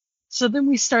 and so then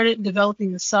we started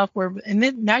developing the software, and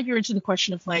then now you're into the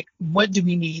question of like, what do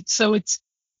we need? So it's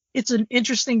an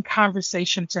interesting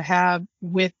conversation to have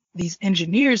with these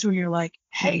engineers when you're like,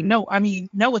 hey, no,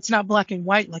 it's not black and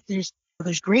white. Like there's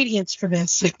gradients for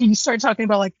this. You start talking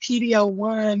about like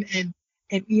PDL1 and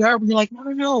ER, you're like,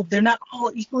 no, they're not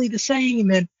all equally the same.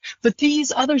 But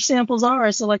these other samples are,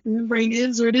 so like the membrane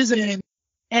is or it isn't.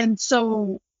 And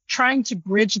so trying to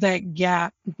bridge that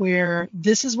gap where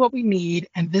this is what we need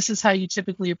and this is how you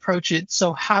typically approach it.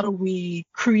 So how do we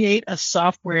create a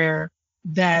software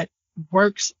that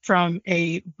works from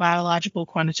a biological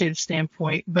quantitative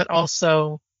standpoint, but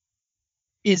also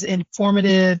is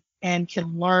informative and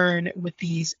can learn with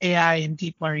these AI and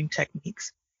deep learning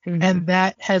techniques. mhm. And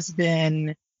that has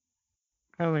been,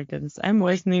 Oh my goodness, I'm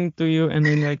listening to you and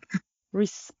then like,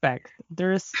 respect.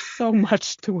 There is so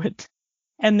much to it.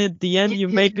 And at the end, you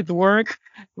make it work.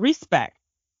 Respect.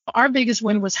 our biggest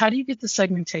win was how do you get the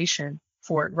segmentation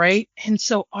for it, right? And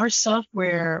so our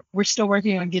software, we're still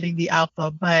working on getting the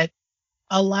alpha, but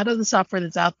a lot of the software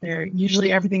that's out there,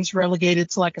 usually everything's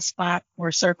relegated to like a spot or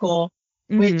a circle,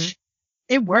 Mhm. which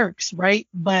it works, right?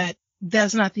 But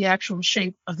that's not the actual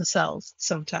shape of the cells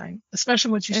sometimes,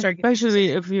 especially once you start getting. Especially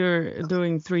if you're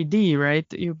doing 3D, right?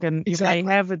 You may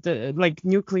Exactly. have it like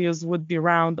nucleus would be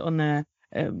round on a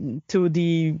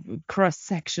 2D cross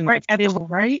section. Right,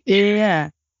 right? Yeah.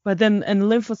 But then in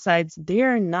lymphocytes,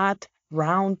 they're not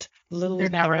round little They're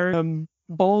not round.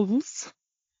 balls.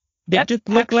 They That's just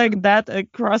look actually- like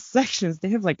that cross sections. They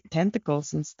have like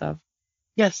tentacles and stuff.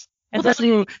 Yes. And Well,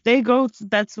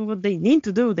 that's what they need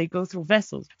to do. They go through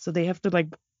vessels. So they have to like,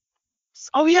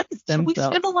 oh yeah. So we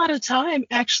themselves. spend a lot of time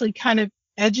actually kind of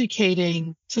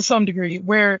educating to some degree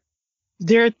where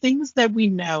there are things that we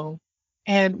know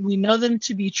and we know them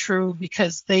to be true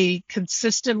because they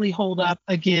consistently hold up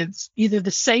against either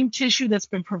the same tissue that's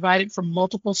been provided from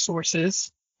multiple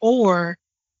sources or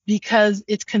because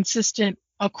it's consistent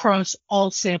across all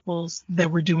samples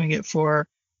that we're doing it for.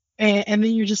 And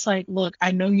then you're just like, look,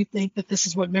 I know you think that this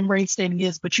is what membrane staining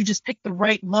is, but you just picked the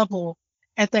right level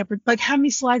at that. Like, how many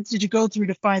slides did you go through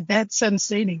to find that set of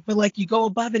staining? But like, you go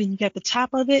above it and you get the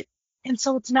top of it. And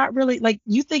so it's not really like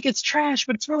you think it's trash,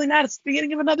 but it's really not. It's the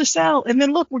beginning of another cell. And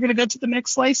then look, we're going to go to the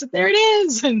next slice and there it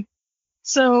is. And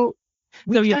So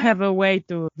you have a way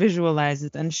to visualize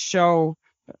it and show.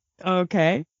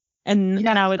 Okay. And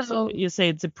yeah, now so you say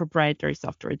it's a proprietary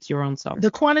software. It's your own software.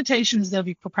 the quantitation is going to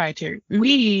be proprietary.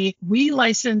 We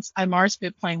license IMAR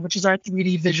SpitPlane, which is our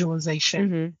 3D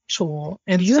visualization tool.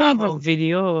 And Do you have a so,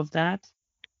 video of that?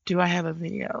 do I have a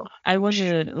video? I want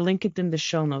to link it in the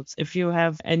show notes. If you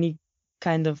have any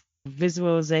kind of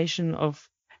visualization of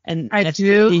I a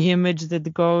do. 3D image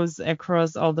that goes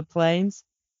across all the planes,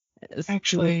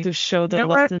 Actually, to show the you know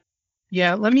what? lesson.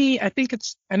 Yeah,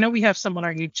 I know we have some on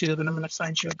our YouTube, and I'm going to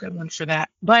find you a good one for that.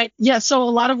 But yeah, so a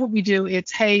lot of what we do,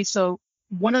 it's, hey, so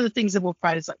one of the things that we'll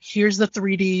provide is like, here's the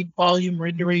 3D volume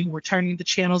rendering. We're turning the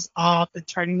channels off and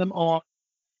turning them on.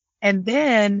 And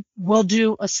then we'll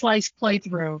do a slice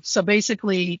playthrough. So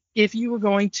basically, if you were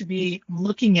going to be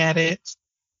looking at it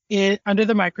under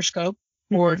the microscope,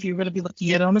 or if you're going to be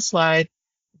looking at it on a slide,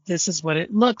 this is what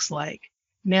it looks like.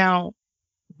 Now,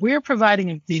 we're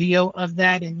providing a video of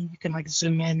that, and you can like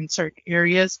zoom in certain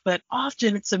areas, but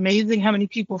often it's amazing how many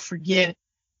people forget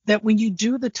that when you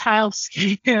do the tile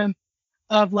scan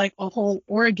of like a whole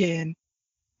organ,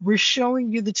 we're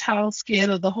showing you the tile scan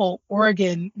of the whole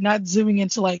organ, not zooming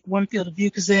into like one field of view.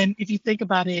 Because then if you think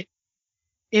about it,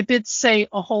 if it's say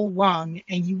a whole lung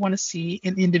and you want to see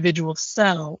an individual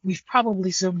cell, we've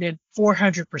probably zoomed in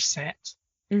 400%.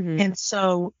 And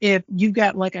so if you've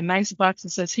got like a nice box that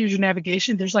says, here's your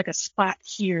navigation, there's like a spot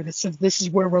here that says, this is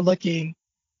where we're looking,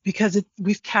 because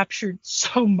we've captured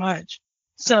so much.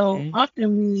 So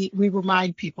often we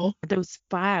remind people. Those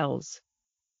files.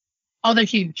 Oh, they're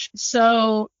huge.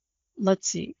 So let's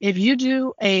see. If you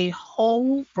do a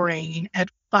whole brain at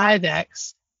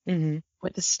 5x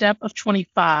with a step of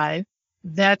 25,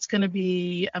 that's going to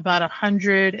be about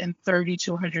 130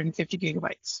 to 150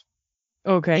 gigabytes.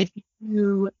 Okay. If you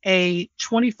do a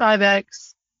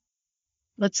 25x,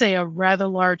 let's say a rather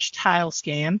large tile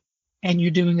scan, and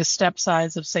you're doing a step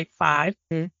size of say 5,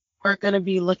 we're going to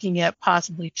be looking at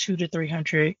possibly 200 to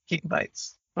 300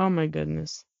 gigabytes. Oh my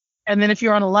goodness. And then if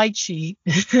you're on a light sheet,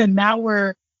 now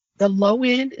the low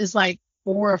end is like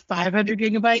 400 or 500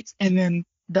 gigabytes, and then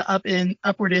the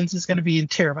upward ends is going to be in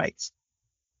terabytes.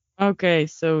 Okay,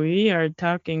 so we are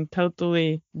talking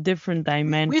totally different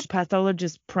dimensions.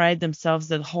 Pathologists pride themselves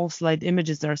that whole slide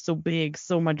images are so big,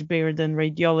 so much bigger than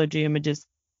radiology images.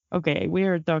 Okay, we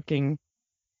are talking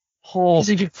whole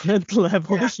different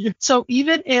levels here. So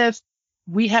even if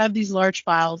we have these large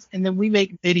files and then we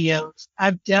make videos,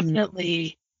 I've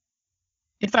definitely,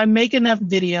 if I make enough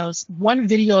videos, one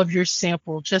video of your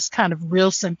sample, just kind of real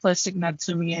simplistic, not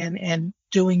zooming in and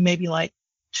doing maybe like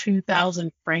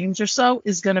 2,000 frames or so,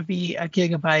 is going to be a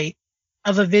gigabyte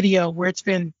of a video where it's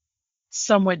been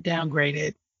somewhat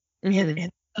downgraded.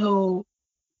 And so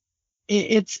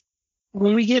it's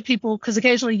when we get people, because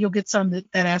occasionally you'll get some that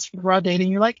ask for raw data, and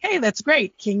you're like, hey, that's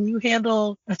great. Can you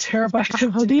handle a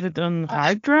terabyte? How do you do it on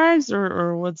hard drives,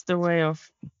 or what's the way of?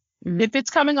 If it's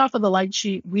coming off of the light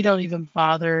sheet, we don't even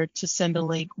bother to send a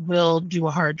link. We'll do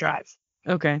a hard drive.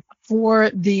 Okay.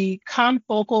 For the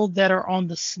confocal that are on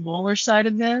the smaller side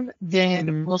of them,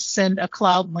 then we'll send a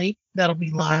cloud link that'll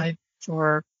be live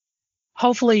for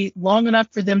hopefully long enough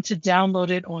for them to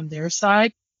download it on their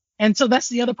side. And so that's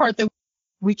the other part that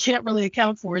we can't really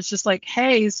account for. It's just like,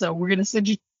 hey, so we're going to send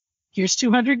you, here's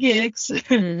 200 gigs.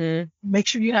 Make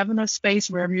sure you have enough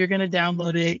space wherever you're going to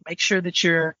download it. Make sure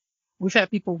that we've had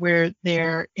people where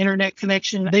their internet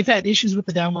connection, they've had issues with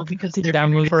the download because they're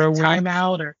downloading for a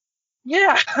timeout or,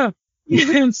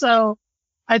 and so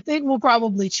I think we'll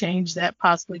probably change that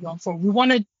possibly going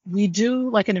forward. We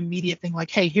do like an immediate thing, like,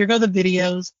 hey, here go the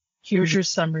videos. Here's your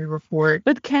summary report.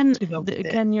 But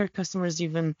can your customers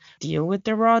even deal with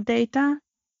the raw data?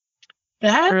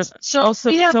 So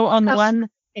on one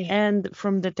end,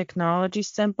 from the technology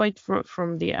standpoint,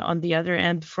 on the other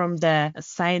end, from the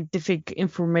scientific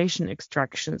information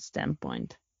extraction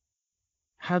standpoint,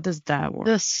 how does that work?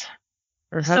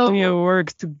 Or how do you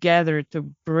work together to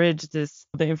bridge the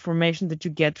information that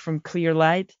you get from clear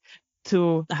light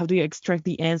to how do you extract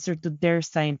the answer to their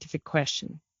scientific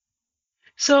question?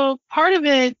 So part of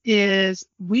it is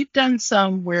we've done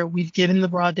some where we've given the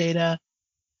raw data.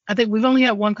 I think we've only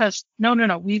had one customer.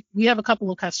 No. We have a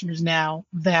couple of customers now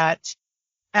that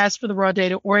ask for the raw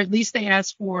data, or at least they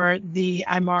ask for the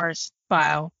IMARS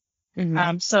file.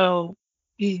 So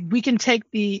we can take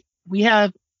we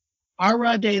have our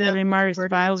raw data. The IMARS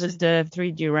file is the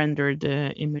 3D rendered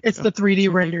image. It's the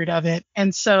 3D rendered of it.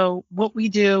 And so what we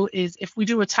do is if we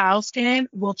do a tile scan,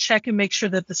 we'll check and make sure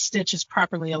that the stitch is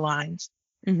properly aligned.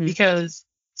 Because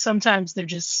sometimes they're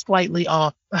just slightly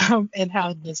off and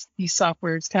how these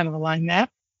softwares kind of align that.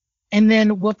 And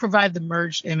then we'll provide the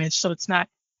merged image. So it's not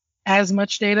as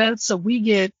much data. So we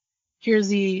get, here's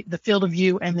the field of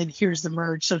view, and then here's the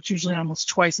merge. So it's usually almost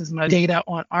twice as much data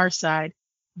on our side.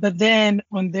 But then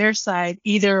on their side,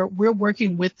 either we're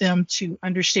working with them to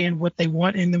understand what they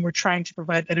want, and then we're trying to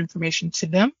provide that information to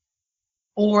them,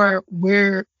 or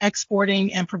we're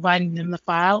exporting and providing them the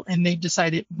file, and they've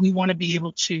decided we want to be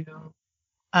able to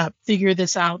figure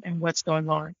this out and what's going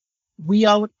on.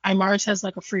 IMARS has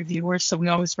like a free viewer, so we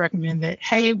always recommend that,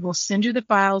 hey, we'll send you the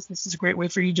files. This is a great way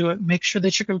for you to do it. Make sure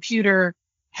that your computer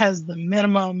has the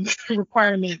minimum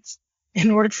requirements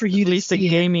in order for you At to least a see it.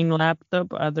 gaming laptop,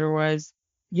 otherwise,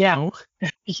 Yeah, no.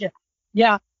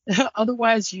 yeah.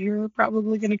 Otherwise, you're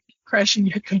probably going to keep crashing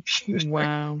your computer.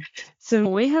 Wow. So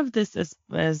we have this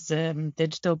as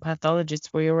digital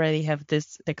pathologists, we already have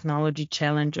this technology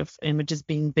challenge of images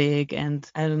being big and,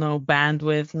 I don't know,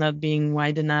 bandwidth not being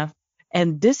wide enough.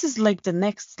 And this is like the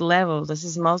next level. This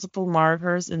is multiple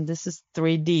markers and this is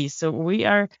 3D. So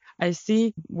I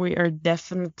see we are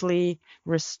definitely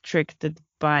restricted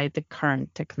by the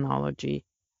current technology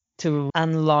to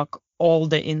unlock all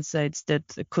the insights that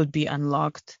could be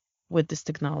unlocked with this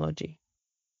technology.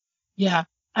 Yeah.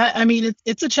 I mean,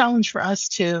 it's a challenge for us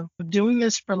too. Doing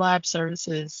this for lab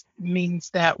services means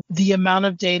that the amount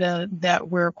of data that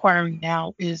we're acquiring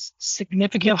now is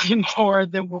significantly more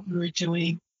than what we were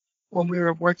doing when we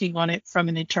were working on it from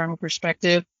an internal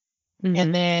perspective. Mhm.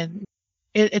 And then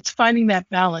it's finding that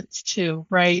balance too,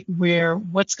 right? Where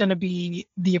what's going to be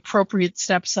the appropriate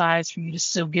step size for you to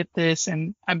still get this.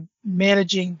 And I'm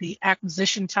managing the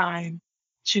acquisition time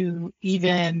to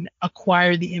even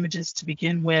acquire the images to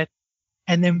begin with.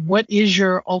 And then what is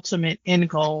your ultimate end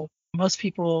goal? Most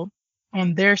people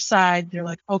on their side, they're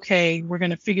like, okay, we're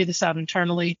going to figure this out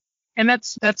internally. And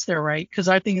that's their right. Because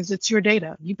our thing is, it's your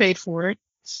data. You paid for it.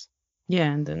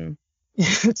 Yeah, and then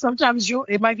Sometimes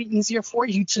it might be easier for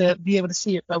you to be able to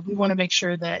see it, but we want to make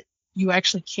sure that you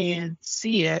actually can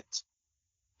see it.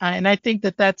 And I think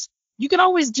you can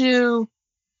always do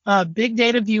big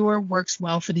data viewer works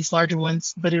well for these larger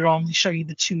ones, but it'll only show you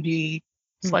the 2D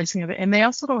slicing of it. And they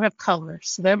also don't have color,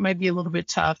 so that might be a little bit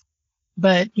tough.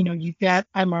 But, you've got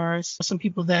IMARS, some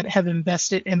people that have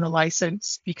invested in the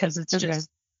license because it's just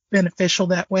beneficial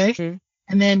that way. Mhm.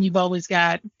 And then you've always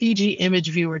got Fiji Image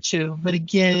Viewer too. But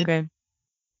again,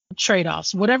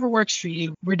 trade-offs, whatever works for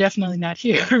you. We're definitely not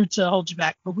here to hold you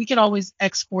back, but we can always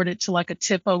export it to like a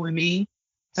TIFF OME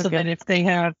so that if they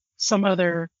have some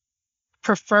other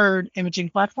preferred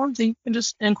imaging platforms, you can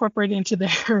just incorporate it into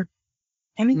there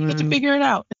and then you get to figure it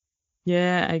out.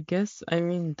 Yeah, I guess, I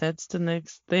mean, that's the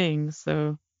next thing.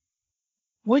 So,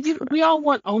 We all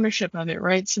want ownership of it,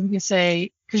 right? So we can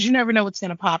say, because you never know what's going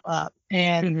to pop up.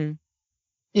 And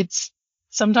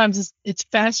sometimes it's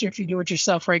faster if you do it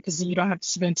yourself, right? Because then you don't have to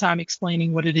spend time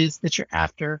explaining what it is that you're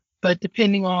after. But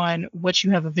depending on what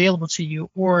you have available to you,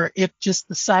 or if just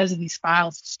the size of these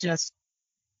files is just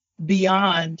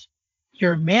beyond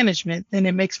your management, then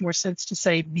it makes more sense to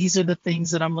say, these are the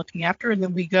things that I'm looking after. And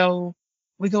then we go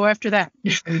after that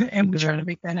and we try to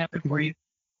make that happen for you.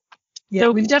 Yeah,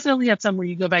 So- we've definitely had some where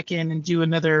you go back in and do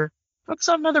focus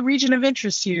on another region of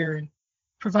interest here and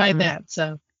provide that.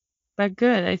 So. But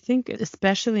good. I think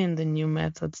especially in the new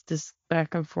methods, this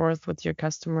back and forth with your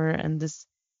customer and this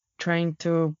trying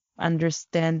to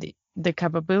understand the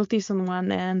capabilities on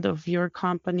one end of your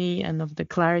company and of the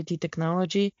Clarity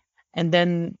technology, and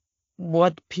then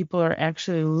what people are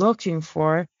actually looking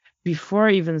for before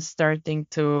even starting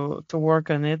to work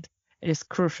on it is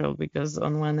crucial, because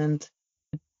on one end,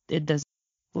 it does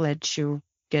let you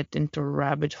get into a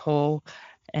rabbit hole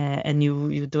and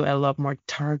you do a lot more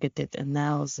targeted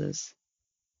analysis,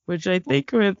 which I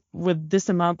think with this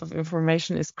amount of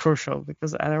information is crucial,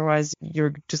 because otherwise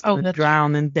you're just going to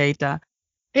drown in data.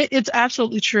 It's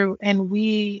absolutely true. And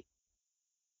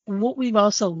what we've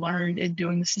also learned in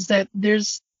doing this is that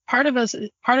there's part of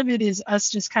it is us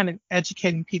just kind of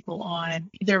educating people on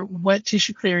either what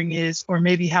tissue clearing is, or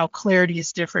maybe how Clarity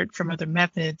is different from other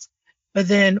methods, but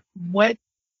then what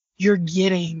you're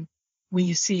getting when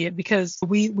you see it, because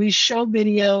we show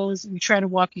videos, we try to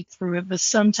walk you through it, but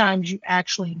sometimes you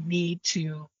actually need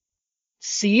to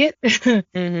see it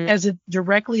as it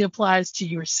directly applies to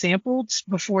your sample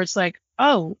before it's like,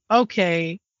 oh,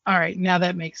 okay, all right, now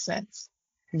that makes sense.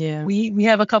 Yeah. We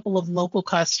have a couple of local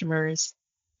customers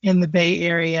in the Bay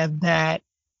Area that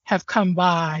have come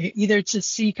by either to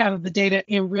see kind of the data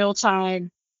in real time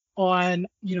on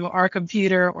our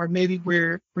computer, or maybe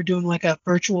we're doing like a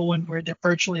virtual one where they're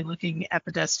virtually looking at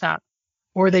the desktop,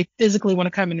 or they physically want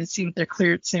to come in and see what their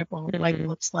cleared sample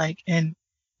looks like. And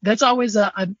that's always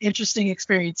an interesting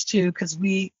experience too, because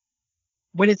we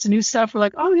when it's new stuff, we're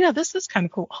like, oh yeah, this is kind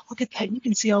of cool. Oh, look at that. You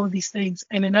can see all of these things.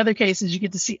 And in other cases, you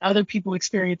get to see other people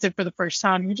experience it for the first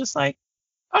time. You're just like,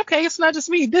 okay, it's not just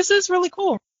me. This is really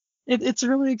cool. It's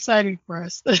really exciting for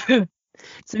us.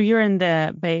 So you're in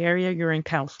the Bay Area, you're in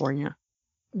California.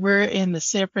 We're in the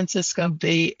San Francisco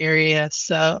Bay Area.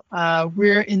 So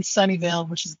we're in Sunnyvale,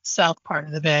 which is the south part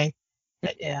of the Bay.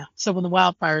 But yeah. So when the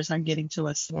wildfires aren't getting to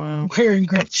us, Wow. we're in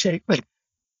great shape.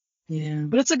 Yeah.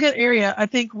 But it's a good area. I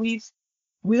think we've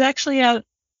actually had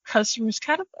customers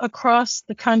kind of across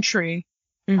the country,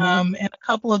 Mhm. and a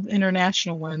couple of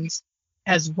international ones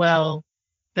as well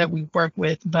that we work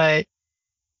with. But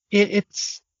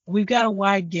it's we've got a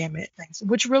wide gamut of things,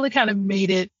 which really kind of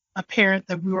made it apparent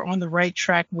that we were on the right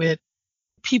track with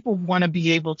people want to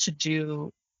be able to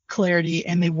do clarity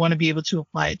and they want to be able to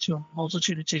apply it to a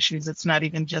multitude of tissues. It's not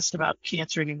even just about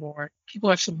cancer anymore. People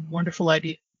have some wonderful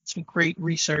ideas, some great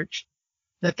research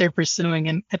that they're pursuing.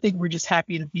 And I think we're just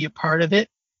happy to be a part of it.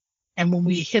 And when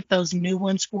we hit those new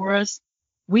ones for us,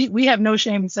 we have no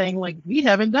shame in saying, like, we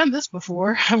haven't done this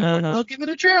before. We'll give it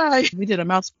a try. We did a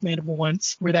mouse mandible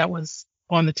once where that was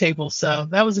on the table. So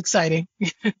that was exciting.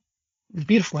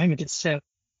 Beautiful images too.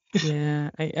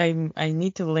 Yeah, I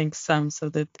need to link some so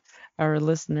that our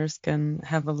listeners can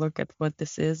have a look at what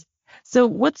this is. So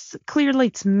what's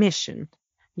Clearlight's mission?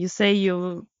 You say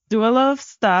you do a lot of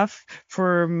stuff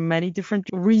for many different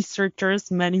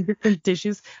researchers, many different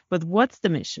tissues, but what's the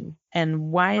mission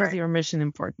and why is Right. your mission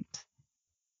important?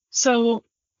 So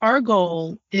our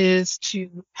goal is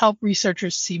to help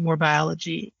researchers see more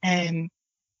biology. And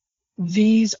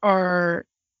these are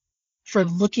for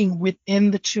looking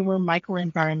within the tumor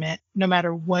microenvironment, no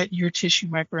matter what your tissue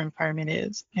microenvironment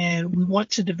is. And we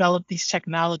want to develop these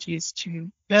technologies to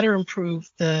better improve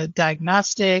the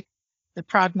diagnostic, the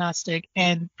prognostic,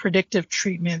 and predictive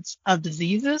treatments of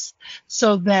diseases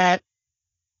so that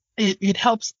it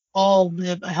helps all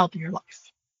live a healthier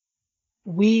life.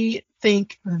 We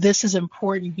think this is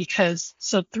important because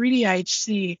 3D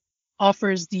IHC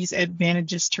offers these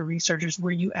advantages to researchers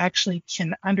where you actually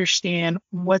can understand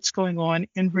what's going on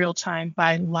in real time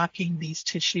by locking these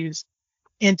tissues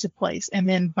into place. And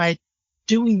then by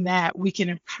doing that, we can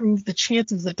improve the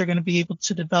chances that they're going to be able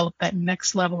to develop that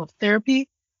next level of therapy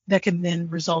that can then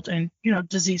result in,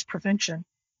 disease prevention.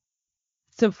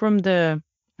 So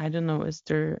I don't know, is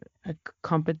there a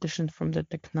competition from the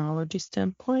technology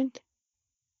standpoint?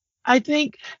 I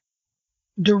think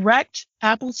direct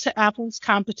apples to apples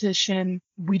competition,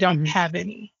 we don't have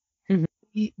any. Mhm.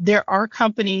 There are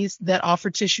companies that offer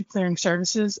tissue clearing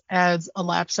services as a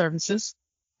lab services.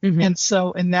 Mhm. And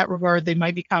so in that regard, they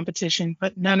might be competition,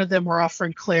 but none of them are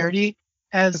offering clarity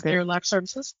as their lab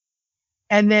services.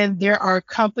 And then there are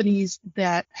companies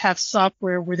that have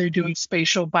software where they're doing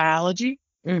spatial biology.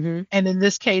 Mhm. And in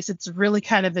this case, it's really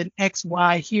kind of an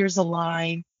XY, here's a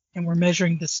line, and we're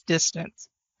measuring this distance.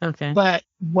 Okay. But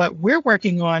what we're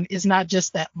working on is not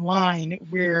just that line.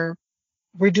 We're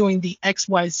doing the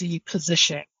XYZ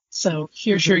position. So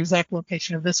here's your exact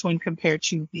location of this one compared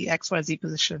to the XYZ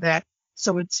position of that.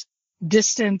 So it's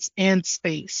distance and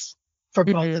space for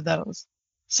both of those.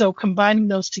 So combining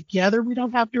those together, we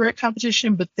don't have direct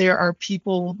competition, but there are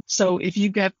people. So if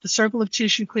you've got the circle of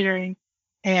tissue clearing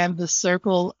and the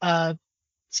circle of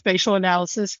spatial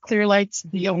analysis, Clearlight's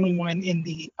the only one in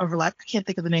the overlap. I can't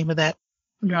think of the name of that.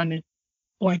 I'm drawing to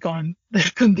blank on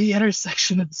the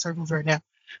intersection of the circles right now.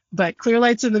 But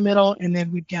Clearlight's in the middle, and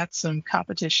then we've got some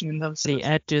competition in those. The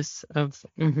edges of.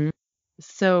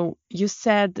 So you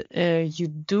said you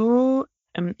do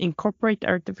incorporate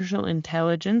artificial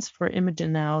intelligence for image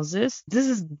analysis. This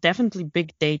is definitely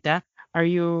big data. Are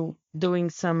you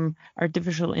doing some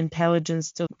artificial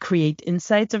intelligence to create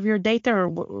insights of your data, or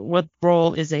what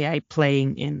role is AI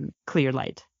playing in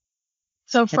Clearlight?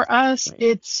 So for us,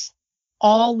 it's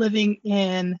all living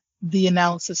in the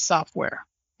analysis software,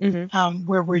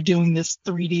 where we're doing this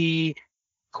 3D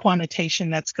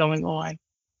quantitation that's going on.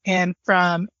 And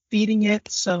from feeding it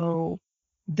so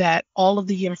that all of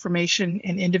the information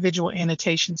and individual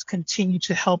annotations continue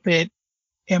to help it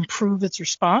improve its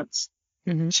response,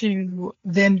 to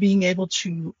then being able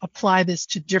to apply this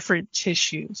to different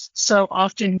tissues. So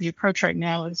often the approach right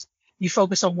now is you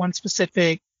focus on one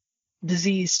specific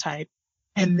disease type,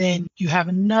 and then you have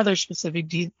another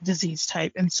specific disease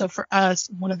type. And so for us,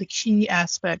 one of the key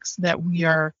aspects that we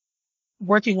are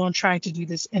working on trying to do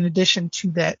this, in addition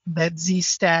to that Z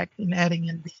stack and adding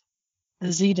in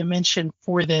the Z dimension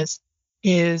for this,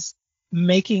 is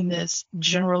making this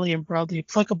generally and broadly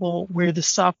applicable where the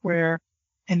software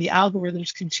and the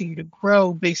algorithms continue to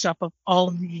grow based off of all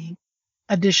of the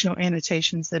additional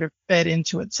annotations that are fed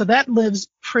into it. So that lives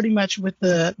pretty much with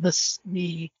the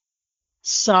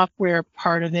software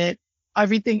part of it.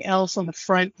 Everything else on the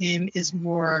front end is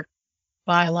more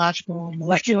biological,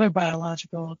 molecular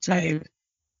biological type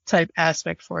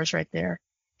aspect for us right there.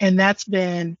 And that's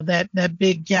been that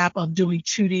big gap of doing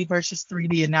 2D versus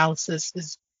 3D analysis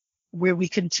is where we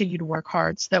continue to work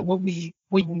hard, so that when we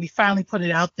finally put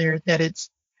it out there, that it's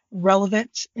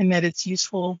relevant and that it's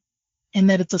useful and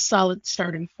that it's a solid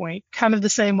starting point. Kind of the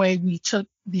same way we took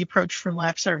the approach for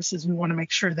lab services. We want to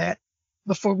make sure that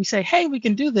before we say, hey, we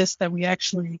can do this, that we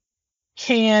actually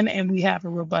can, and we have a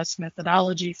robust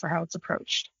methodology for how it's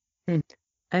approached.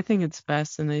 I think it's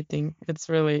fascinating. It's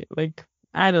really like,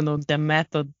 I don't know, the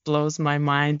method blows my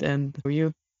mind, and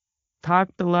you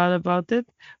talked a lot about it,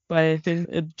 but I think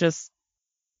it just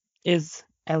is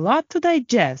a lot to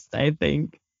digest, I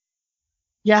think.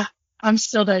 Yeah, I'm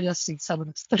still digesting some of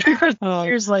this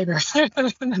years later.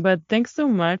 But thanks so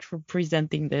much for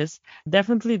presenting this.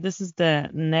 Definitely, this is the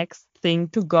next thing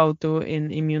to go to in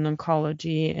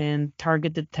immuno-oncology and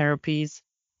targeted therapies.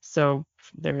 So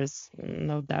there is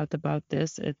no doubt about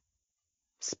this.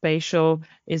 Spatial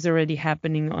is already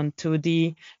happening on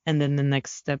 2D, and then the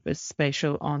next step is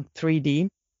spatial on 3D.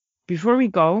 Before we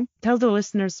go, tell the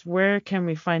listeners, where can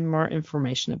we find more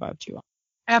information about you?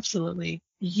 Absolutely.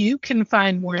 You can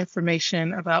find more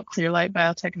information about Clearlight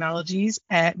Biotechnologies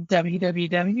at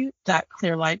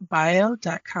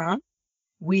www.clearlightbio.com.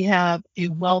 We have a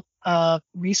wealth of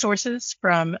resources,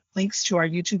 from links to our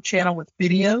YouTube channel with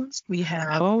videos. We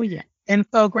have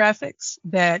infographics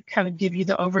that kind of give you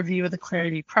the overview of the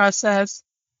Clarity process.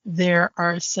 There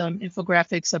are some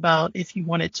infographics about if you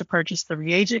wanted to purchase the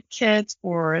reagent kits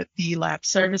or the lab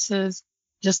services,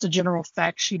 just a general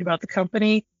fact sheet about the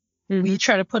company. We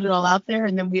try to put it all out there.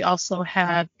 And then we also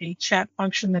have a chat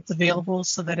function that's available,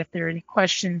 so that if there are any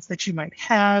questions that you might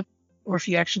have, or if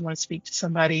you actually want to speak to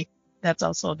somebody, that's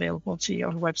also available to you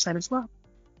on the website as well.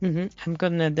 I'm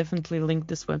going to definitely link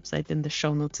this website in the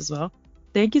show notes as well.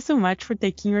 Thank you so much for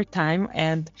taking your time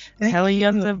and telling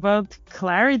us about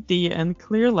Clarity and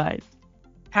Clearlight.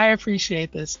 I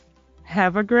appreciate this.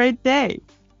 Have a great day.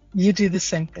 You do the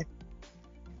same thing.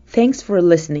 Thanks for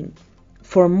listening.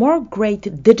 For more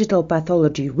great digital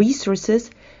pathology resources,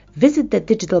 visit the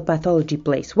Digital Pathology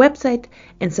Place website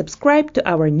and subscribe to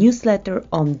our newsletter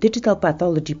on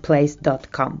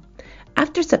digitalpathologyplace.com.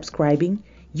 After subscribing,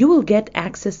 you will get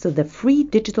access to the free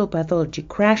digital pathology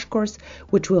crash course,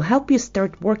 which will help you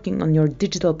start working on your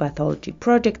digital pathology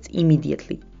projects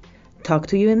immediately. Talk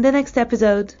to you in the next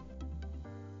episode.